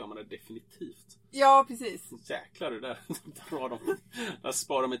Lombok gör man det definitivt. Ja, precis. Jäklar, det där. Dra dem. Jag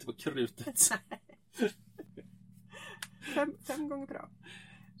sparar mig inte på krutet. 5 gånger per dag.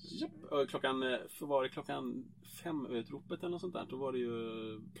 Japp. Var det klockan 5 utropet eller något sånt där? Då var det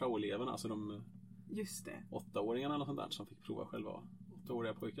ju praoeleverna, alltså de 8-åringarna eller något sånt där som fick prova själva.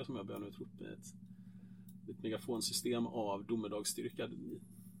 8-åriga pojkar som jag böneutrop med ett megafonsystem av domedagsstyrka.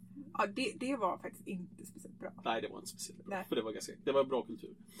 Ja, det var faktiskt inte speciellt bra. Nej, det var inte speciellt bra. Nej. För det var bra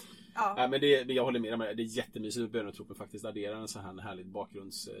kultur. Ja. Men jag håller med om det. Det är jättemysigt att bönutropen faktiskt adderar en så här härlig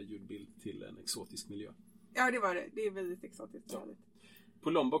bakgrundsljudbild till en exotisk miljö. Ja, det var det. Det är väldigt exotiskt. Ja. På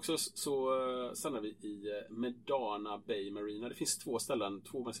Lombok så stannar vi i Medana Bay Marina. Det finns 2 ställen,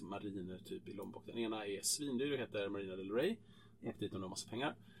 2 mariner typ i Lombok. Den ena är svindyr och heter Marina del Rey. Och dit om de har massa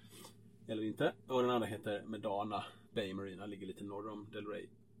pengar. Eller inte. Och den andra heter Medana Bay Marina. Ligger lite norr om del Rey.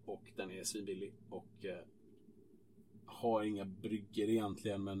 Och den är svinbillig. Och har inga brygger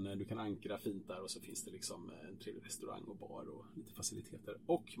egentligen. Men du kan ankra fint där. Och så finns det liksom en trevlig restaurang och bar och lite faciliteter.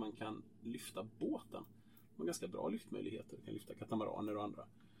 Och man kan lyfta båten. Man har ganska bra lyftmöjligheter. Du kan lyfta katamaraner och andra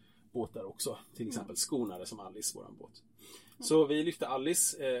båtar också. Till exempel skonare som Alice, våran båt. Så vi lyfte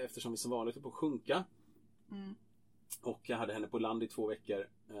Alice eftersom vi som vanligt är på att sjunka. Och jag hade henne på land i 2 veckor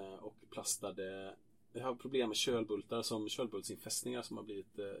och plastade. Jag har problem med kölbultar som kölbultsinfästningar som har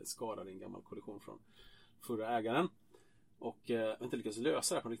blivit skadade i en gammal kollision från förra ägaren. Och vi har inte lyckats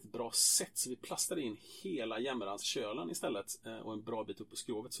lösa det här på ett riktigt bra sätt. Så vi plastade in hela jämmerhandskölen istället och en bra bit upp på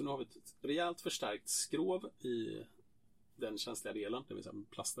skrovet. Så nu har vi ett rejält förstärkt skrov i den känsliga delen, det vill säga den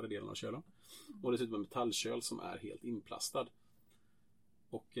plastade delen av kölen. Och dessutom en metallköl som är helt inplastad.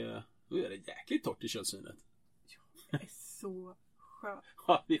 Och nu är det jäkligt torrt i kölsvinet. Ja, det är så skönt.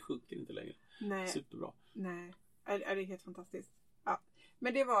 Ja, vi sjunker inte längre. Nej. Superbra. Nej, är det helt fantastiskt. Ja,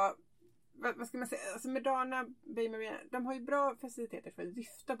 men det var, vad ska man säga, alltså Medana Bay Marina, de har ju bra faciliteter för att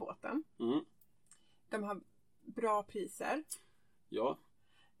lyfta båten. De har bra priser. Ja.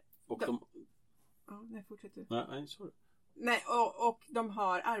 Och Ja, nej, fortsätt du. Nej, sorry. Nej, och de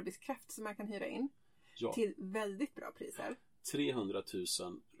har arbetskraft som man kan hyra in till väldigt bra priser. 300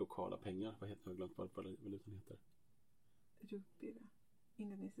 000 lokala pengar. Vad heter det? Jag har glömt vad valutan heter. Rupee,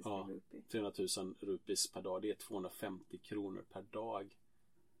 indonesiska rupee. 300 000 rupees per dag. Det är 250 kronor per dag.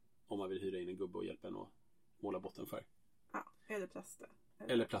 Om man vill hyra in en gubbe och hjälpa en att måla bottenfärg. Ja, eller plasta.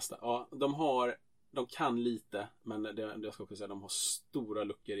 Eller plasta. Ja, de kan lite, men jag ska också säga de har stora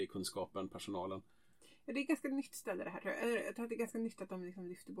luckor i kunskapen, personalen. Ja, det är ganska nytt ställe det här, tror jag. Jag tror att det är ganska nytt att de liksom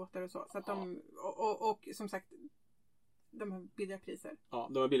lyfter båtar och så. Så att och som sagt, de har billiga priser. Ja,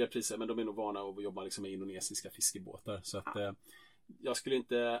 de har billiga priser, men de är nog vana att jobba liksom med indonesiska fiskebåtar. Så att jag skulle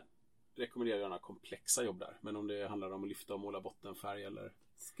inte rekommendera att göra några komplexa jobb där. Men om det handlar om att lyfta och måla bottenfärg eller...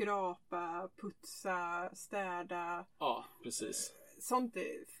 Skrapa, putsa, städa. Ja, precis. Sånt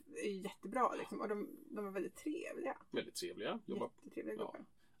är jättebra liksom. Och de är väldigt trevliga. Väldigt trevliga. Jättetrevliga gubbar. Ja.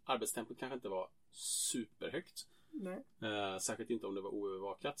 Arbetstempot kanske inte var superhögt. Nej. Särskilt inte om det var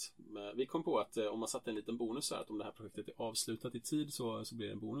oövervakat. Men vi kom på att om man satte en liten bonus så här, att om det här projektet är avslutat i tid så blir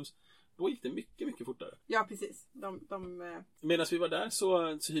det en bonus. Då gick det mycket, mycket fortare. Ja, precis. Medan vi var där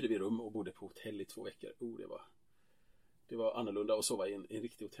så hyrde vi rum och bodde på hotell i 2 veckor. Det var annorlunda att sova i en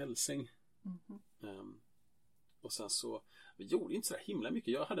riktig hotellsäng. Och sen så, vi gjorde inte så där himla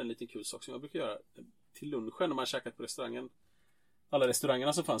mycket. Jag hade en liten kul sak som jag brukar göra till lunchen när man käkat på restaurangen. Alla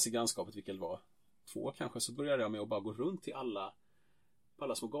restaurangerna som fanns i grannskapet, vilket var 2 kanske, så började jag med att bara gå runt till på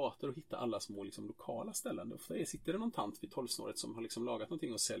alla små gator och hitta alla små liksom, lokala ställen. Ofta sitter det någon tant vid 12-snåret som har liksom lagat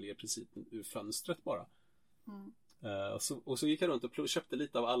någonting och säljer principen ur fönstret bara. Och så gick jag runt och köpte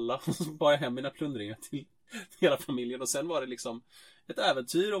lite av alla och så bar jag hem mina plundringar till hela familjen. Och sen var det liksom ett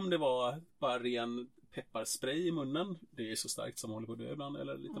äventyr om det var bara ren pepparspray i munnen. Det är så starkt som håller på att dö ibland.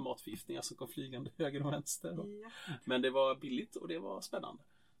 Eller lite matförgiftningar som kom flygande höger och vänster. Ja. Men det var billigt och det var spännande.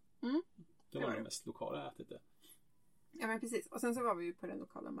 Det var det mest lokala jag ätit det. Ja, men precis. Och sen så var vi ju på den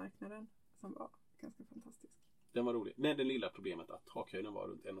lokala marknaden som var ganska fantastisk. Den var rolig. Men det lilla problemet att takhöjden var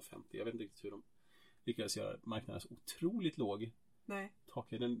runt 1,50. Jag vet inte riktigt hur de lyckades göra marknaden så otroligt låg. Nej.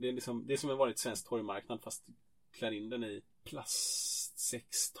 Takhöjden, det är som en vanligt svensk torgmarknad fast klär in den i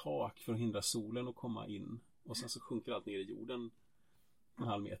plastsäckstak för att hindra solen att komma in. Och sen så sjunker allt ner i jorden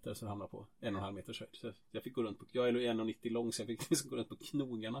 1,5 meter så det hamnar på 1,5 meters höjd. Så jag fick gå runt jag är 1,90 lång så jag fick liksom gå runt på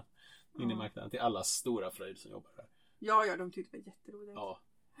knogarna in i marknaden till allas stora fröjd som jobbar där. Ja, de tyckte det var jätteroligt.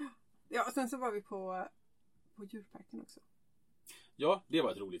 Ja, och sen så var vi på djurparken också. Ja, det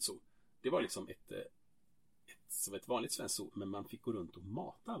var ett roligt zoo. Det var liksom som ett vanligt svenskt zoo, men man fick gå runt och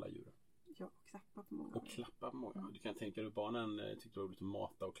mata alla djuren. Ja, och klappa på många. Du kan tänka dig hur barnen tyckte det var roligt att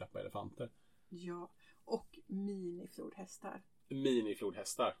mata och klappa elefanter. Ja, och miniflodhästar.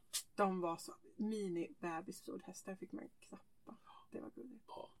 Miniflodhästar. De var så mini-bebisflodhästar fick man klappa. Det var gulligt.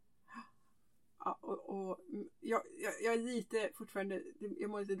 Ja, och jag är lite fortfarande, jag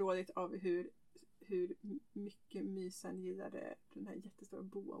mår lite dåligt av hur mycket mysen gillade den här jättestora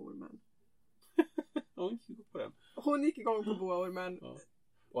boaormen. Hon gick igång på den. Hon gick igång på boaormen. Ja.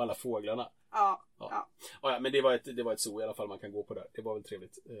 Och alla fåglarna. Ja. Men det var ett zoo i alla fall man kan gå på där. Det var väl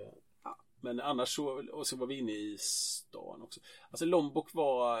trevligt. Men annars så var vi inne i stan också. Alltså Lombok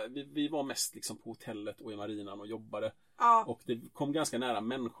vi var mest liksom på hotellet och i marinan och jobbade. Och det kom ganska nära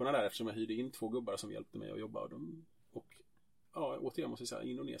människorna där eftersom jag hyrde in 2 gubbar som hjälpte mig att jobba. Och återigen måste jag säga,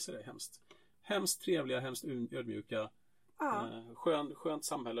 Indonesien är hemskt. Hemskt trevliga, hemskt ödmjuka. Skönt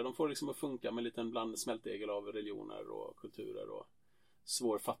samhälle. De får liksom att funka med en liten smältdegel av religioner och kulturer och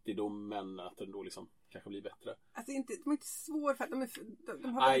svår fattigdom, men att den då liksom kanske blir bättre. Alltså de är inte svår fattigdom.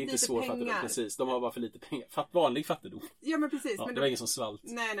 De har Nej, inte inte svår pengar. Fattigdom, precis. De har bara för lite pengar. Vanlig fattigdom. Ja, men precis. Men det var ingen som svalt.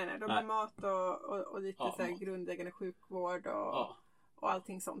 Nej. De har mat och lite så här grundläggande sjukvård och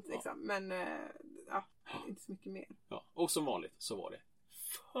allting sånt liksom. Men inte så mycket mer. Ja, och som vanligt så var det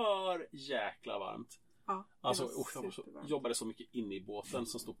för jäkla varmt. Ja, alltså, jag jobbade så mycket inne i båten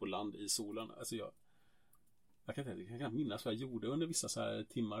som stod på land i solen. Alltså jag kan inte minnas vad jag gjorde under vissa så här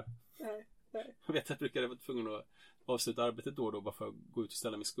timmar. Nej. Jag vet att jag brukade vara tvungen att avsluta arbetet då och då bara för att gå ut och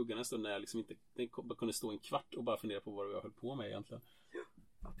ställa mig i skuggan en stund när jag liksom inte bara kunde stå en kvart och bara fundera på vad jag höll på med egentligen.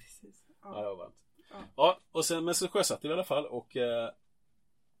 Ja, precis. Ja, det var varmt. Ja, och sen men så sjösatte vi i alla fall och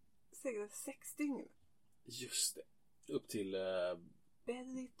seglade 6 dygn. Just det. Upp till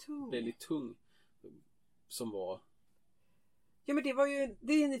Belly Tung. Som var... Ja, men det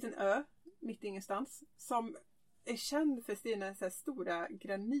är en liten ö mitt ingenstans som är känd för sina så här stora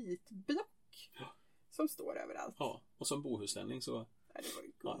granitblock som står överallt. Ja, och som bohuslänning så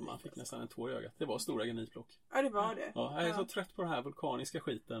man fick nästan en tår i ögat. Det var stora granitblock. Ja, det var det. Ja, jag är så trött på den här vulkaniska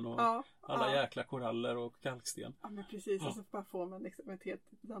skiten och alla jäkla koraller och kalksten. Ja, men precis. Och så bara får man liksom ett helt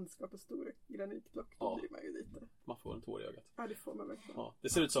landskap av stora granitblock. Då blir man ju lite... Man får en tår i ögat. Ja, det får man verkligen. Ja, det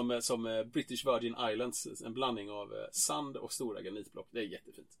ser ut som British Virgin Islands, en blandning av sand och stora granitblock. Det är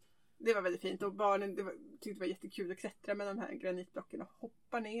jättefint. Det var väldigt fint och barnen tyckte det var jättekul att klättra med de här granitblocken och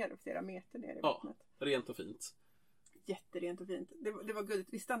hoppa ner flera meter ner i vattnet. Ja, rent och fint. Jätterent och fint. Det var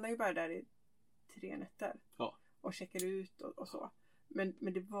gulligt. Vi stannade ju bara där i 3 nätter. Ja. Och checkade ut och så. Men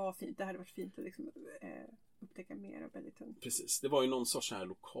det var fint. Det hade varit fint att liksom, upptäcka mer av Belly Tung. Precis. Det var ju någon sorts här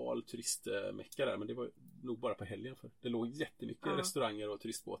lokal turistmecka där. Men det var nog bara på helgen. För det låg jättemycket restauranger och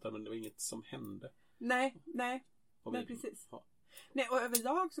turistbåtar. Men det var inget som hände. Nej. Nej, precis. Ja. Nej, och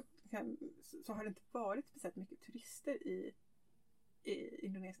överlag så har det inte varit speciellt mycket turister i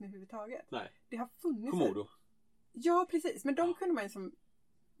Indonesien överhuvudtaget. Nej. Det har funnits... Komodo. Ja, precis. Men de kunde man ju som...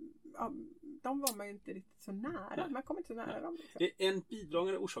 Ja, de var man ju inte riktigt så nära. Nej. Man kom inte så nära dem. Liksom. En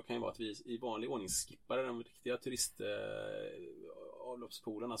bidragande orsak kan ju vara att vi i vanlig ordning skippade de riktiga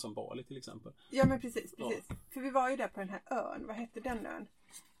avloppspoolerna som Bali till exempel. Ja, men precis. Ja. För vi var ju där på den här ön. Vad hette den ön?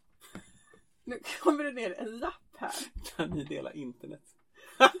 Nu kommer det ner en lapp här. Kan ni dela internet?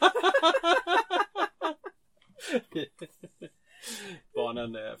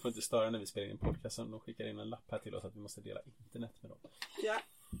 Barnen får inte störa när vi spelar in podcasten. De skickar in en lapp här till oss att vi måste dela internet med dem. Ja,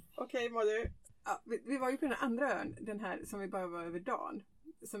 okej, Molly. Ja, vi var ju på den andra ön, den här som vi bara var över dagen.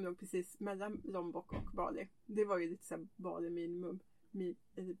 Som låg precis mellan Lombok och Bali. Det var ju lite så här Bali minimum.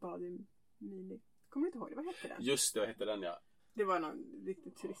 Bali mini. Kommer du inte ihåg det? Vad hette den? Just det, vad hette den, ja. Det var någon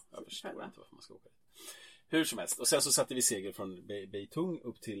riktigt turistfälla. Jag förstår inte varför man ska åka dit. Hur som helst. Och sen så satte vi segel från Beitung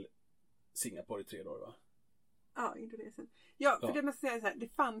upp till Singapore i 3 dagar, va? Ja, Indonesien. Ja, för det måste säga så här, det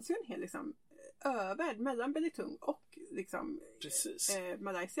fanns ju en hel liksom övärld mellan Beitung och liksom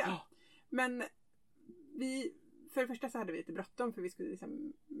Malaysia. Ja. Men för det första så hade vi lite bråttom för vi skulle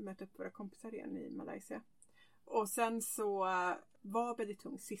liksom möta upp våra kompisar igen i Malaysia. Och sen så var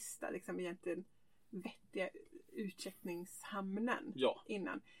Beitung sista liksom egentligen vettiga utcheckningshamnen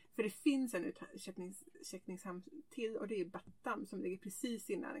innan. För det finns en utcheckningshamn till och det är Batam som ligger precis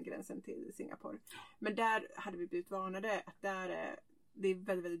innan gränsen till Singapore. Men där hade vi blivit varnade att det är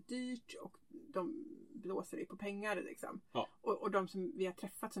väldigt, väldigt dyrt och de blåser det på pengar liksom. Ja. Och de som vi har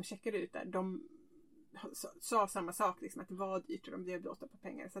träffat som checkade ut där, de sa samma sak liksom, att det var dyrt och de blev blåsta på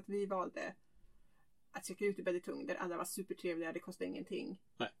pengar. Så att vi valde att checka ut i Beitung där alla var supertrevliga, det kostade ingenting.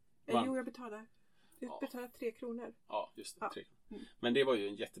 Nej. Jo, jag betalade 3 kronor. Ja, just det. 3 kronor. Mm. Men det var ju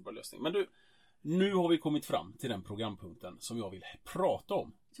en jättebra lösning. Men du, nu har vi kommit fram till den programpunkten som jag vill prata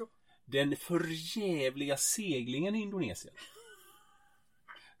om. Jo. Den förjävliga seglingen i Indonesien.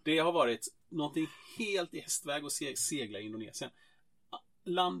 Det har varit någonting helt i hästväg att segla i Indonesien.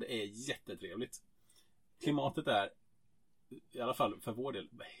 Land är jättetrevligt. Klimatet är, i alla fall för vår del,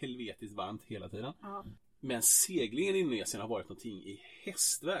 helvetiskt varmt hela tiden. Ja. Men seglingen i Indonesien har varit någonting i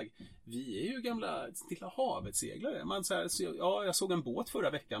hästväg. Vi är ju gamla Stilla havet-seglare. Jag såg en båt förra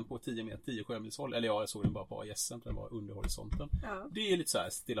veckan på 10 sjömils håll. Eller jag såg den bara på AISen för den var under horisonten. Ja. Det är lite så här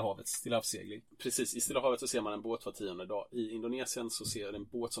Stilla havssegling. Precis, i Stilla havet så ser man en båt var 10:e dag. I Indonesien så ser jag en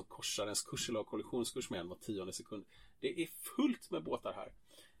båt som korsar ens kurs eller kollisionskurs med en var 10:e sekund. Det är fullt med båtar här.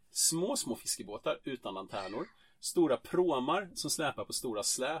 Små fiskebåtar utan lanternor. Stora pråmar som släpar på stora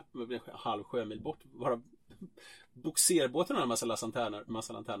släp med en halv sjömil bort. Bara boxerbåten har en massa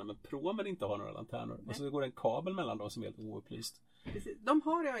lanterner men pråmen inte har några lanterner. Nej. Och så går det en kabel mellan dem som är helt oupplyst. Precis. De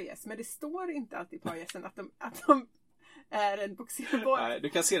har AIS men det står inte alltid på AISen att de är en boxerbåt. Nej, du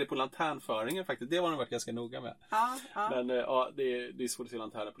kan se det på lanternföringen faktiskt. Det var de varit ganska noga med. Ja. Men det är svårt att se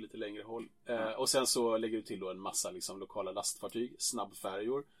lanterner på lite längre håll. Och sen så lägger du till då en massa liksom, lokala lastfartyg,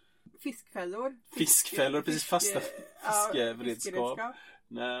 snabbfärjor. Fiskfällor, precis, fasta fiskeredskap,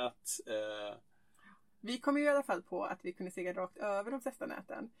 nät. Vi kom ju i alla fall på att vi kunde segla rakt över de flesta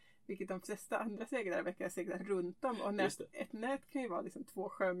näten, vilket de flesta andra seglare verkar segla runt om. Och ett nät kan ju vara liksom 2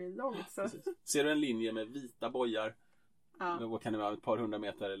 sjömil långt. Så. Ser du en linje med vita bojar? Ja. Vad kan det vara, ett par 100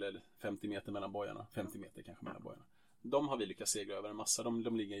 meter eller 50 meter mellan bojarna? 50 meter kanske mellan bojarna. De har vi lyckats segla över en massa.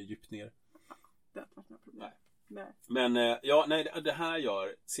 De ligger djupt ner. Det har inte varit några problem. Nej. Men det här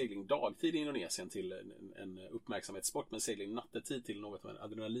gör segling dagtid i Indonesien till en uppmärksamhetssport, men segling nattetid till något av en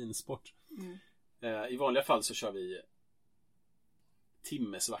adrenalinsport. I vanliga fall så kör vi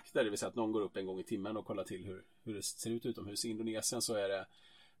timmesvakter, det vill säga att någon går upp en gång i timmen och kollar till hur det ser ut utomhus. I Indonesien så är det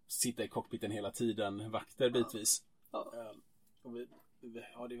sitta i cockpiten hela tiden, vakter bitvis. Och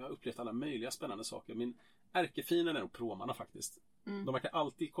vi har upplevt alla möjliga spännande saker. Min ärkefienden är nog pråmarna faktiskt. De verkar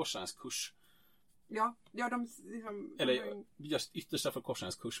alltid korsa ens kurs. Ja, de eller just yttersta för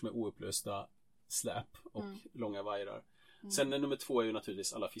korsarens kurs med oupplösta släp och långa vajrar. Sen nummer 2 är ju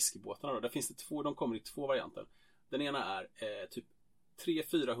naturligtvis alla fiskebåtarna då. Där finns det de kommer i 2 varianter. Den ena är typ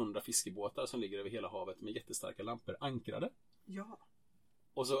 300-400 fiskebåtar som ligger över hela havet med jättestarka lampor ankrade. Ja.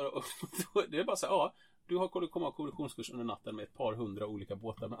 Och så det är bara så här, du kommer ha kollisionskurs under natten med ett par 100 olika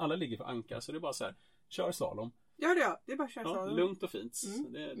båtar, men alla ligger för ankar, så det är bara så här, kör slalom. Ja, det är bara kör slalom. Lugnt och fint.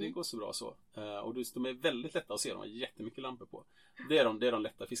 Det går så bra så. Och de är väldigt lätta att se, de har jättemycket lampor på. Det är de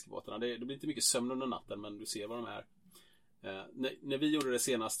lätta fiskebåtarna. Det blir inte mycket sömn under natten, men du ser vad de är. När vi gjorde det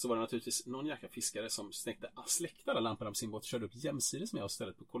senast så var det naturligtvis någon jäkla fiskare som släckte alla lamporna på sin båt och körde upp jämsides med oss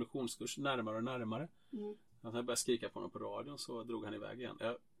stället på kollisionskurs närmare och närmare. När jag började skrika på honom på radion så drog han iväg igen.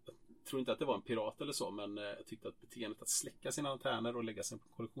 tror inte att det var en pirat eller så, men jag tyckte att beteendet att släcka sina lanterner och lägga sig på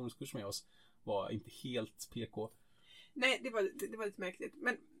kollektionskurs med oss var inte helt PK. Nej, det var lite märkligt.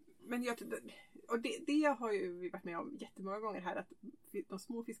 Men jag och det har ju vi varit med om jättemånga gånger här, att de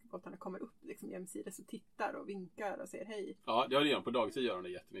små fiskebåtarna kommer upp liksom jämsides och tittar och vinkar och säger hej. Ja, det har de på dagtid gör de det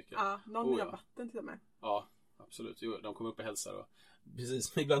jättemycket. Ja, någon vill ha vatten till och med. Ja, absolut. Jo, de kommer upp och hälsar och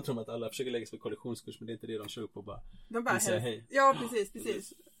precis, ibland tror de att alla försöker lägga sig på kollektionskurs, men det är inte det de kör upp och bara säger hej. Ja,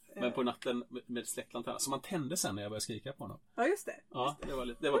 precis. Men på natten med släcklantärna som man tände sen när jag började skrika på honom. Ja, just det. Ja,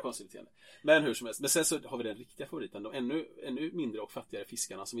 det var konstigt. Men hur som helst. Men sen så har vi den riktiga favoriten. De ännu mindre och fattigare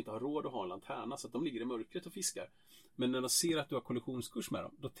fiskarna som inte har råd att ha en lanterna, så att de ligger i mörkret och fiskar. Men när de ser att du har kollektionskurs med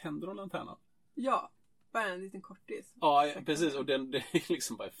dem, då tänder de lanternan. Ja, bara en liten kortis. Ja, precis. Och det är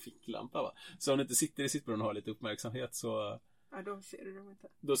liksom bara en ficklampa, va. Så om du inte sitter i sittbron och har lite uppmärksamhet så... Ja, då ser du dem inte.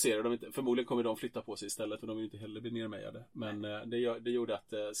 Då ser du dem inte. Förmodligen kommer de flytta på sig istället, och de vill inte heller bli nermejade. Men det gjorde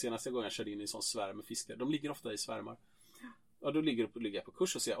att senaste gången jag körde in i en sån svärm med fiskar, de ligger ofta i svärmar. Ja, då ligger jag på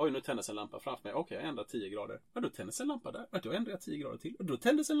kurs och ser, oj, nu tändes en lampa framför mig. Okej, jag ändrar 10 grader. Ja, då tändes en lampa där. Ja, då ändrar jag 10 grader till. Och då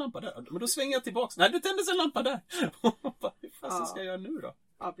tändes en lampa där. Men då svänger jag tillbaks. Nej, då tändes en lampa där. Hur fasen ska jag göra nu då?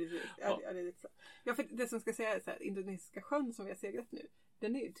 Ja, precis. Ja, det är lite så. Ja, för det som ska säga är så här, Indonesiska sjön som vi har seglat nu,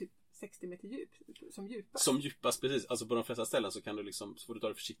 den är ju typ 60 meter djup, som djupast. Som djupast, precis. Alltså på de flesta ställen så kan du liksom, så får du ta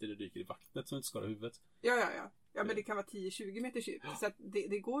det försiktigt, du dyker i vattnet så du inte skadar huvudet. Ja, men det kan vara 10-20 meter djup. Så att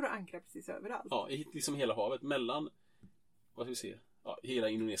det går att ankra precis överallt. Ja, liksom hela havet mellan, vad ska vi se? Ja, hela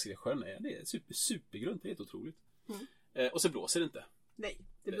Indonesiska sjön det är supergrunt, det är helt otroligt. Och så blåser det inte. Nej,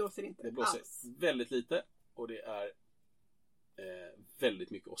 det blåser inte. Det blåser alls. Väldigt lite, och det är väldigt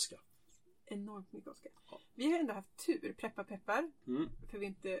mycket åska. Enormt mycket åska. Ja. Vi har ändå haft tur, peppar. För vi är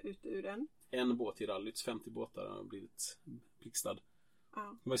inte ute ur den. En båt i rallyts 50 båtar har blivit blixtad. Ja.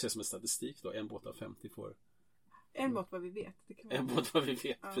 Det kan man se som en statistik då. En båt av 50 får... En båt vad vi vet. Det kan en båt vad vi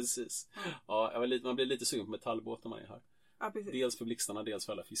vet, precis. Ja, man blir lite sugen på metallbåtar man är här. Ja, precis. Dels för blixtarna, dels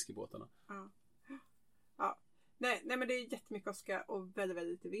för alla fiskebåtarna. Ja. Nej, men det är jättemycket åska och väldigt,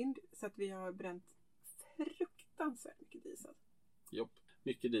 väldigt lite vind. Så att vi har bränt fruktansvärt mycket diesel. Jopp.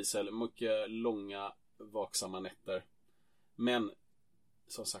 Mycket diesel, mycket långa vaksamma nätter. Men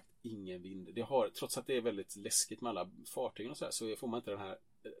som sagt, ingen vind. Trots att det är väldigt läskigt med alla fartygen och så får man inte den här...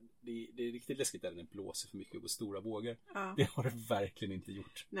 Det är riktigt läskigt där det blåser för mycket och stora vågor. Ja. Det har det verkligen inte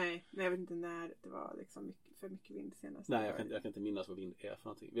gjort. Nej, jag vet inte när det var liksom för mycket vind senast. Nej, jag kan inte minnas vad vind är för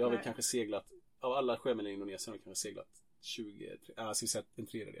någonting. Vi har väl kanske seglat, av alla sjömän i Indonesien har vi kanske seglat en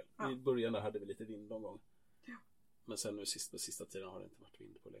tredjedel. I början där hade vi lite vind någon gång. Ja. Men sen nu sista tiden har det inte varit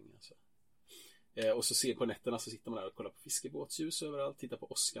vind på länge. Så. Och så på nätterna så sitter man där och kollar på fiskebåtsljus överallt. Tittar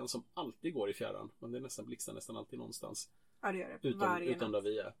på åskan som alltid går i fjärran. Men det är nästan blixtar nästan alltid någonstans. Ja, det gör det. Utom där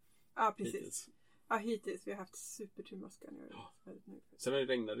vi är. Ja, precis. Hittills. Ja, hittills. Vi har haft supertur med åskan. Ja. Sen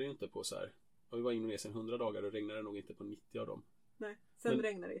regnade det ju inte på så här. Och vi var i Indonesien 100 dagar och regnade det nog inte på 90 av dem. Nej, sen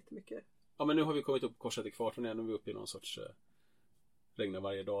regnade det jättemycket. Ja, men nu har vi kommit upp korsat i kvarten igen och vi är uppe i någon sorts regnar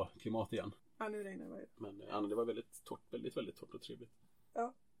varje dag klimat igen. Ja, nu regnar det varje dag. Men det var väldigt torrt, väldigt, väldigt torrt och trevligt.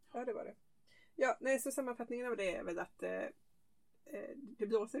 Ja, det var det. Ja, nej, så sammanfattningen av det är väl att det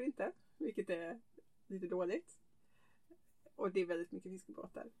blåser inte, vilket är lite dåligt. Och det är väldigt mycket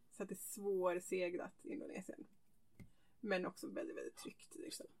fiskebåtar. Så att det är svårseglat i Indonesien. Men också väldigt, väldigt tryggt.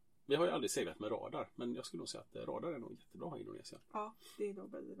 Liksom. Vi har ju aldrig seglat med radar. Men jag skulle nog säga att radar är nog jättebra i Indonesien. Ja, det är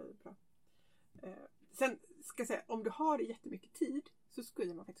nog väldigt, väldigt bra. Sen ska jag säga, om du har jättemycket tid så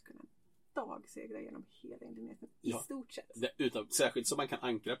skulle man faktiskt kunna dagsegla genom hela Indonesien. I stort sett. Särskilt så man kan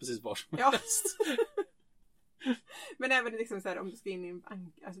ankra precis var som helst. Men även liksom så här, om du ska in i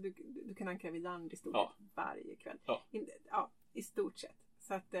en alltså du kan ankra vid land i stort sett varje kväll. Ja. I stort sett.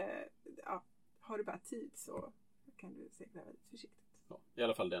 Så att har du bara tid så kan du segla väldigt försiktigt. Ja, i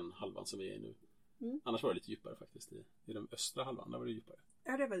alla fall den halvan som vi är i nu. Annars var det lite djupare faktiskt. I den östra halvan, där var det djupare.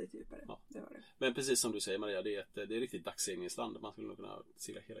 Ja, det var lite djupare. Ja. Det var det. Men precis som du säger, Maria, det är riktigt dagsseglingsland. Man skulle nog kunna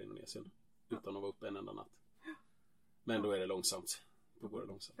segla hela Indonesien utan att vara uppe en enda natt. Men då är det långsamt. Då går det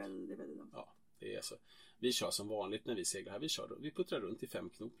långsamt. Väldigt, väldigt långsamt. Ja, det är så. Vi kör som vanligt när vi seglar här. Vi puttrar runt i 5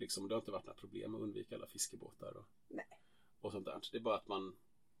 knop liksom. Det har inte varit några problem att undvika alla fiskebåtar och sånt där. Det är bara att man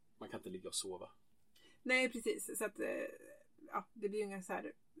kan inte ligga och sova. Nej, precis. Så att det blir ju inga så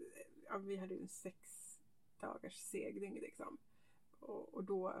här... Ja, vi hade ju en 6 dagars segling liksom. Och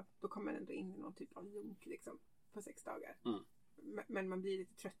då kommer man ändå in i någon typ av lunk liksom på 6 dagar. Men man blir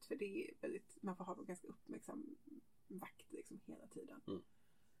lite trött för det är väldigt... Man får ha en ganska uppmärksam vakt liksom hela tiden.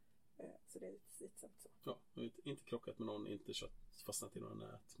 Så det är lite slitsamt så. Ja, inte krockat med någon, inte fastnat i några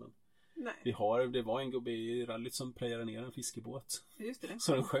nät. Men nej. Det var en gubbe i rallyt som prejade ner en fiskebåt. Just det.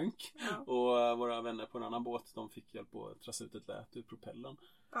 Så den sjönk. Ja. Och våra vänner på en annan båt, de fick hjälp att trassa ut ett lät ur propellen.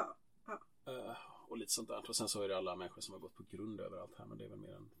 Ja. Och lite sånt där. Och sen så är det alla människor som har gått på grund överallt här. Men det är väl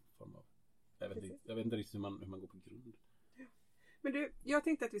mer en form av... Jag vet inte riktigt hur man går på grund. Ja. Men du, jag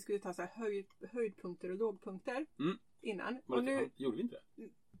tänkte att vi skulle ta så här höjdpunkter och lågpunkter innan. Och nu... Gjorde vi inte det?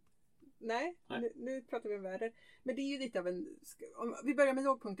 Nej. Nu pratar vi om väder. Men det är ju lite av en... Vi börjar med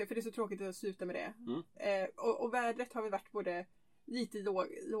lågpunkter för det är så tråkigt att sluta med det. Och vädret har vi varit både lite låg...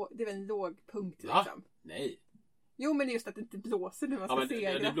 Det är väl en lågpunkt liksom. Nej. Jo, men just att det inte blåser när man ska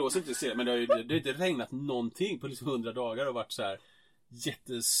segra. Det blåser inte segra, men det har inte regnat någonting på liksom 100 dagar och varit så här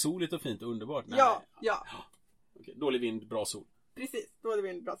jättesoligt och fint och underbart. Nej. Ja. Okej, dålig vind, bra sol. Precis, dålig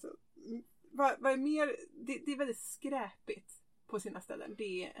vind, bra sol. Vad är mer? Det är väldigt skräpigt på sina ställen.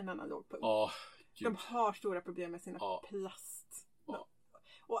 Det är en annan lågpunkt. De har stora problem med sina plast.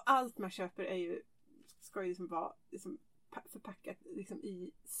 Och allt man köper ska ju liksom vara liksom förpackat liksom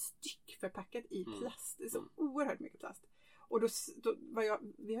i förpackat i plast. Det är så oerhört mycket plast. Och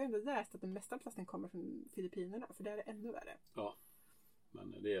vi har ju ändå läst att den mesta plasten kommer från Filippinerna, för där är det ännu värre. Ja.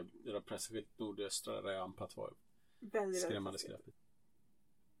 Men det är pressigt nordöstra Rayanpat var väldigt skrämmande skräpigt.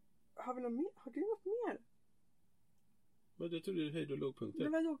 Har du något mer? Jag tror det är höjd- och lågpunkter. Det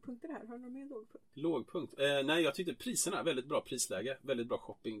var lågpunkter här. Har du något mer lågpunkt? Lågpunkt? Nej, jag tyckte priserna, väldigt bra prisläge. Väldigt bra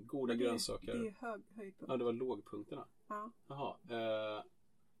shopping, goda grönsaker. Det är höjdpunkt. Ja, det var lågpunkterna. Ja. Jaha.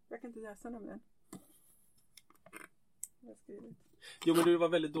 Jag kan inte läsa nämligen. Jag skrivit. Jo, men det var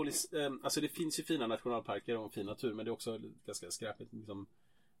väldigt dåligt. Alltså det finns ju fina nationalparker och fin natur, men det är också ganska skräpigt. Liksom,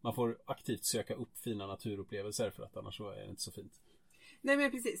 man får aktivt söka upp fina naturupplevelser för att annars så är det inte så fint. Nej,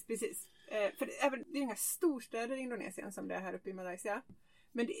 men precis. För det är inga storstäder i Indonesien som det är här uppe i Malaysia.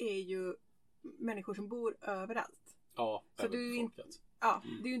 Men det är ju människor som bor överallt. Ja, så du är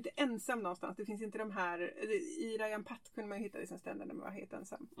ju inte ensam någonstans. Det finns inte de här... I Rayanpat kunde man ju hitta liksom ställen där man var helt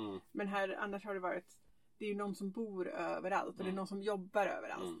ensam. Men här annars har det varit... Det är ju någon som bor överallt. Och det är någon som jobbar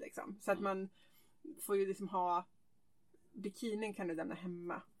överallt. Liksom. Så att man får ju liksom ha... Bikinin kan du lämna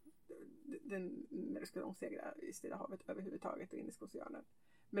hemma. När du ska långsegla i Stilla havet överhuvudtaget och Indiska oceanen.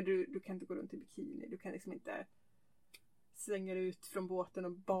 Men du kan inte gå runt i bikini. Du kan liksom inte slänga dig ut från båten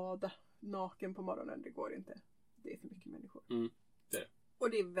och bada naken på morgonen. Det går inte. Det är för mycket människor. Det är det. Och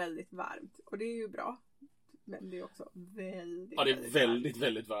det är väldigt varmt. Och det är ju bra. Men det är också väldigt, ja, det är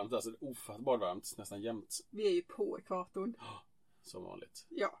väldigt varmt. Alltså ofattbart varmt. Nästan jämt. Vi är ju på ekvatorn. Som vanligt.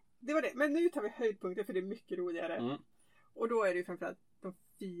 Ja, det var det. Men nu tar vi höjdpunkter för det är mycket roligare. Och då är det ju framförallt de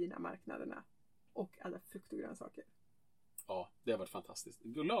fina marknaderna. Och alla frukt och grönsaker. Ja, det har varit fantastiskt.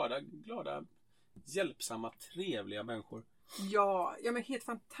 Glada, hjälpsamma, trevliga människor. Ja, men helt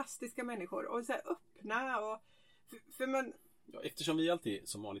fantastiska människor. Och så här öppna och... För man... Ja, eftersom vi alltid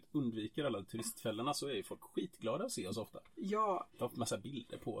som vanligt undviker alla turistfällorna så är ju folk skitglada att se oss ofta. Ja. De har massa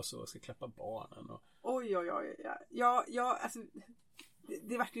bilder på oss och ska klappa barnen. Och... Oj. Ja, alltså...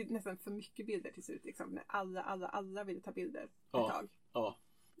 Det var ju nästan för mycket bilder till slut. Liksom, när alla ville ta bilder ett tag. Ja,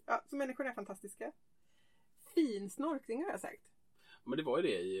 så människor är fantastiska. Fin snorkling har jag sagt. Men det var ju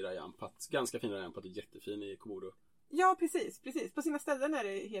det i Rayanpat. Ganska fin Rayanpat och jättefin i Komodo. Ja, precis. På sina ställen är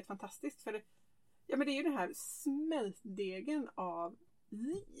det helt fantastiskt. För men det är ju den här smältdegen av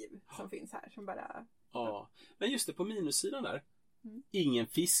liv som finns här. Som bara... Ja, men just det, på minussidan där. Ingen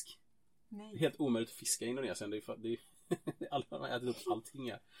fisk. Nej. Helt omöjligt att fiska i Indonesien. Det är alla har ätit upp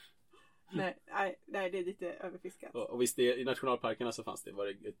allting här. Nej, det är lite överfiskat. Och visst, i nationalparkerna så var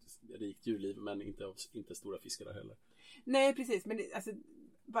det ett rikt djurliv, men inte stora fiskar där heller. Nej, precis. Men alltså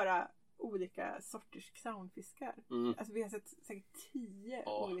bara olika sorters clownfiskar. Alltså vi har sett säkert 10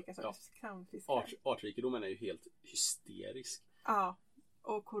 olika sorters clownfiskar. Artrikedomen är ju helt hysterisk. Ja,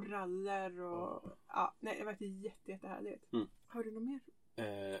 och koraller och... Ja, nej, det var jättehärligt. Har du något mer?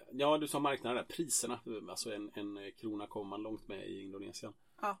 Ja, du sa marknaden där. Priserna. Alltså en krona kommer man långt med i Indonesien.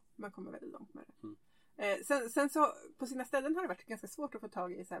 Ja, man kommer väldigt långt med det. Sen så på sina ställen har det varit ganska svårt att få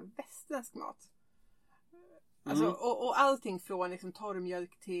tag i så här västländsk mat. Alltså, och allting från liksom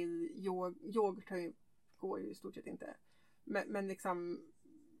torrmjölk till yoghurt går ju i stort sett inte. Men liksom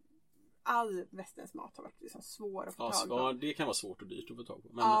all västländsk mat har varit liksom svår att få tag på. Ja, det kan vara svårt och dyrt att få tag på.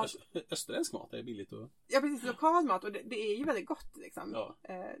 Men österländsk mat är billigt. Ja, precis. Lokal mat. Och det är ju väldigt gott liksom. Ja.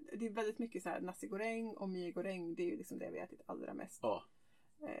 Det är väldigt mycket så här nasi goreng och mi goreng. Det är ju liksom det vi ätit allra mest. Ja.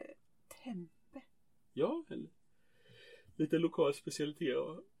 Tempe. Ja, lite lokal specialitet.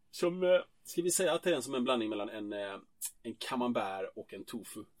 Som, ska vi säga att det är som en blandning mellan en camembert och en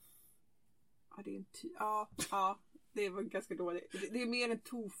tofu? Ja, det är ja. Det var ganska dåligt. Det är mer en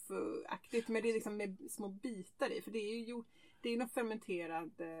tofu-aktigt, men det är liksom med små bitar i. För det är någon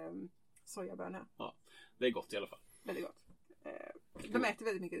fermenterad sojaböna. Ja, det är gott i alla fall. Väldigt gott. De äter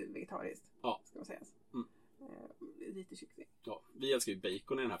väldigt mycket vegetariskt. Ja. Ska man säga. lite kyckling. Ja, vi älskar ju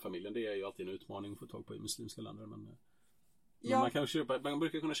bacon i den här familjen. Det är ju alltid en utmaning att få tag på i muslimska länder. Men man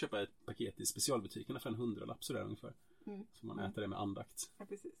brukar kunna köpa ett paket i specialbutikerna för en 100-lapp sådär ungefär. Så man äter det med andakt. Ja,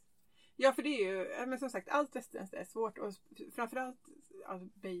 precis. Ja, för det är ju, men som sagt, allt västerländskt är svårt. Och framförallt alltså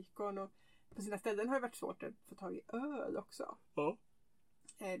bacon. Och på sina ställen har det varit svårt att få tag i öl också. Ja.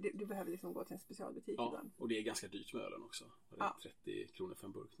 Du behöver liksom gå till en specialbutik ibland. Och det är ganska dyrt med ölen också. Det är 30 kronor för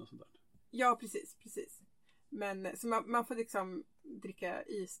en burk. Något sånt där. Ja, precis. Men så man får liksom dricka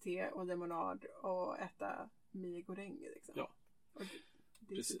iste och lemonad och äta mie-goreng liksom. Ja, och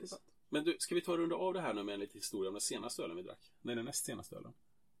det är precis. supergott. Men du, ska vi ta runda av det här nu med en liten historia om den senaste ölen vi drack? Nej, den näst senaste ölen.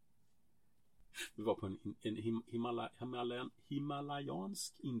 Vi var på en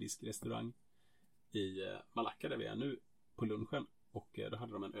himalayansk indisk restaurang i Malacca där vi är nu på lunchen. Och då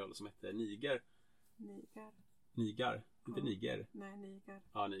hade de en öl som hette Niger. Niger. Inte Niger. Nej, Niger.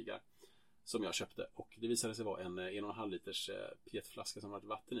 Ja, Niger. Som jag köpte. Och det visade sig vara en 1,5 liters petflaska som var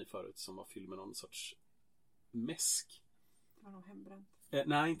vatten i förut. Som var fylld med någon sorts mäsk. Det var nog hembränt.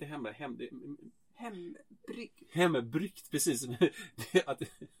 Nej, inte hembränt. Hembryggt, precis.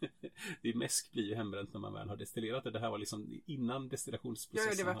 Det mäsk blir ju hembränt när man väl har destillerat det. Det här var liksom innan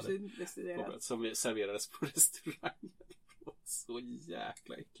destillationsprocessen. Ja, det var absolut destillerat. Som serverades på restaurangen. Det var så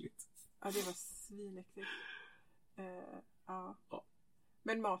jäkla äckligt. Ja, det var svinäckligt. Ja.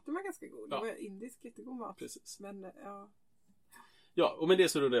 Men maten var ganska god. Det var indisk jättegod mat. Precis. Men Ja, och med det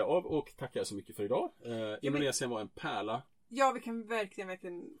så rundar jag av och tackar så mycket för idag. Indonesien var en pärla. Ja, vi kan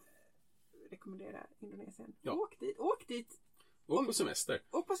verkligen rekommendera Indonesien. Ja. Åk dit. Och på semester.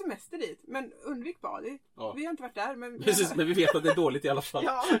 Och på semester dit. Men undvik Bali. Ja. Vi har inte varit där. Men precis, men vi vet att det är dåligt i alla fall.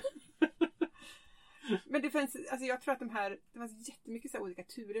 Ja. Men det fanns, alltså jag tror att det fanns jättemycket så här olika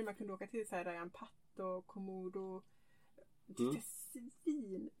turer. Man kunde åka till så här Rayan Pat och Komodo. Det är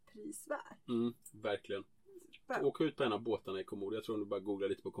svinprisvärt. Verkligen. Åka ut på en av båtarna i Komodo. Jag tror om du bara googlar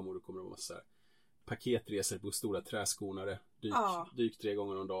lite på Komodo kommer det vara massa paketresor på stora träskonare. Dyk 3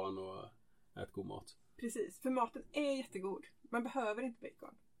 gånger om dagen och ät god mat. Precis, för maten är jättegod. Man behöver inte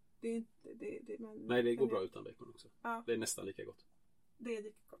bacon. Det är inte, nej, det går bra utan bacon också. Ja. Det är nästan lika gott. Det är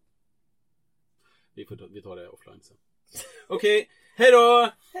lika gott. Vi tar det offline sen. Okej, hej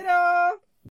då! Hej då!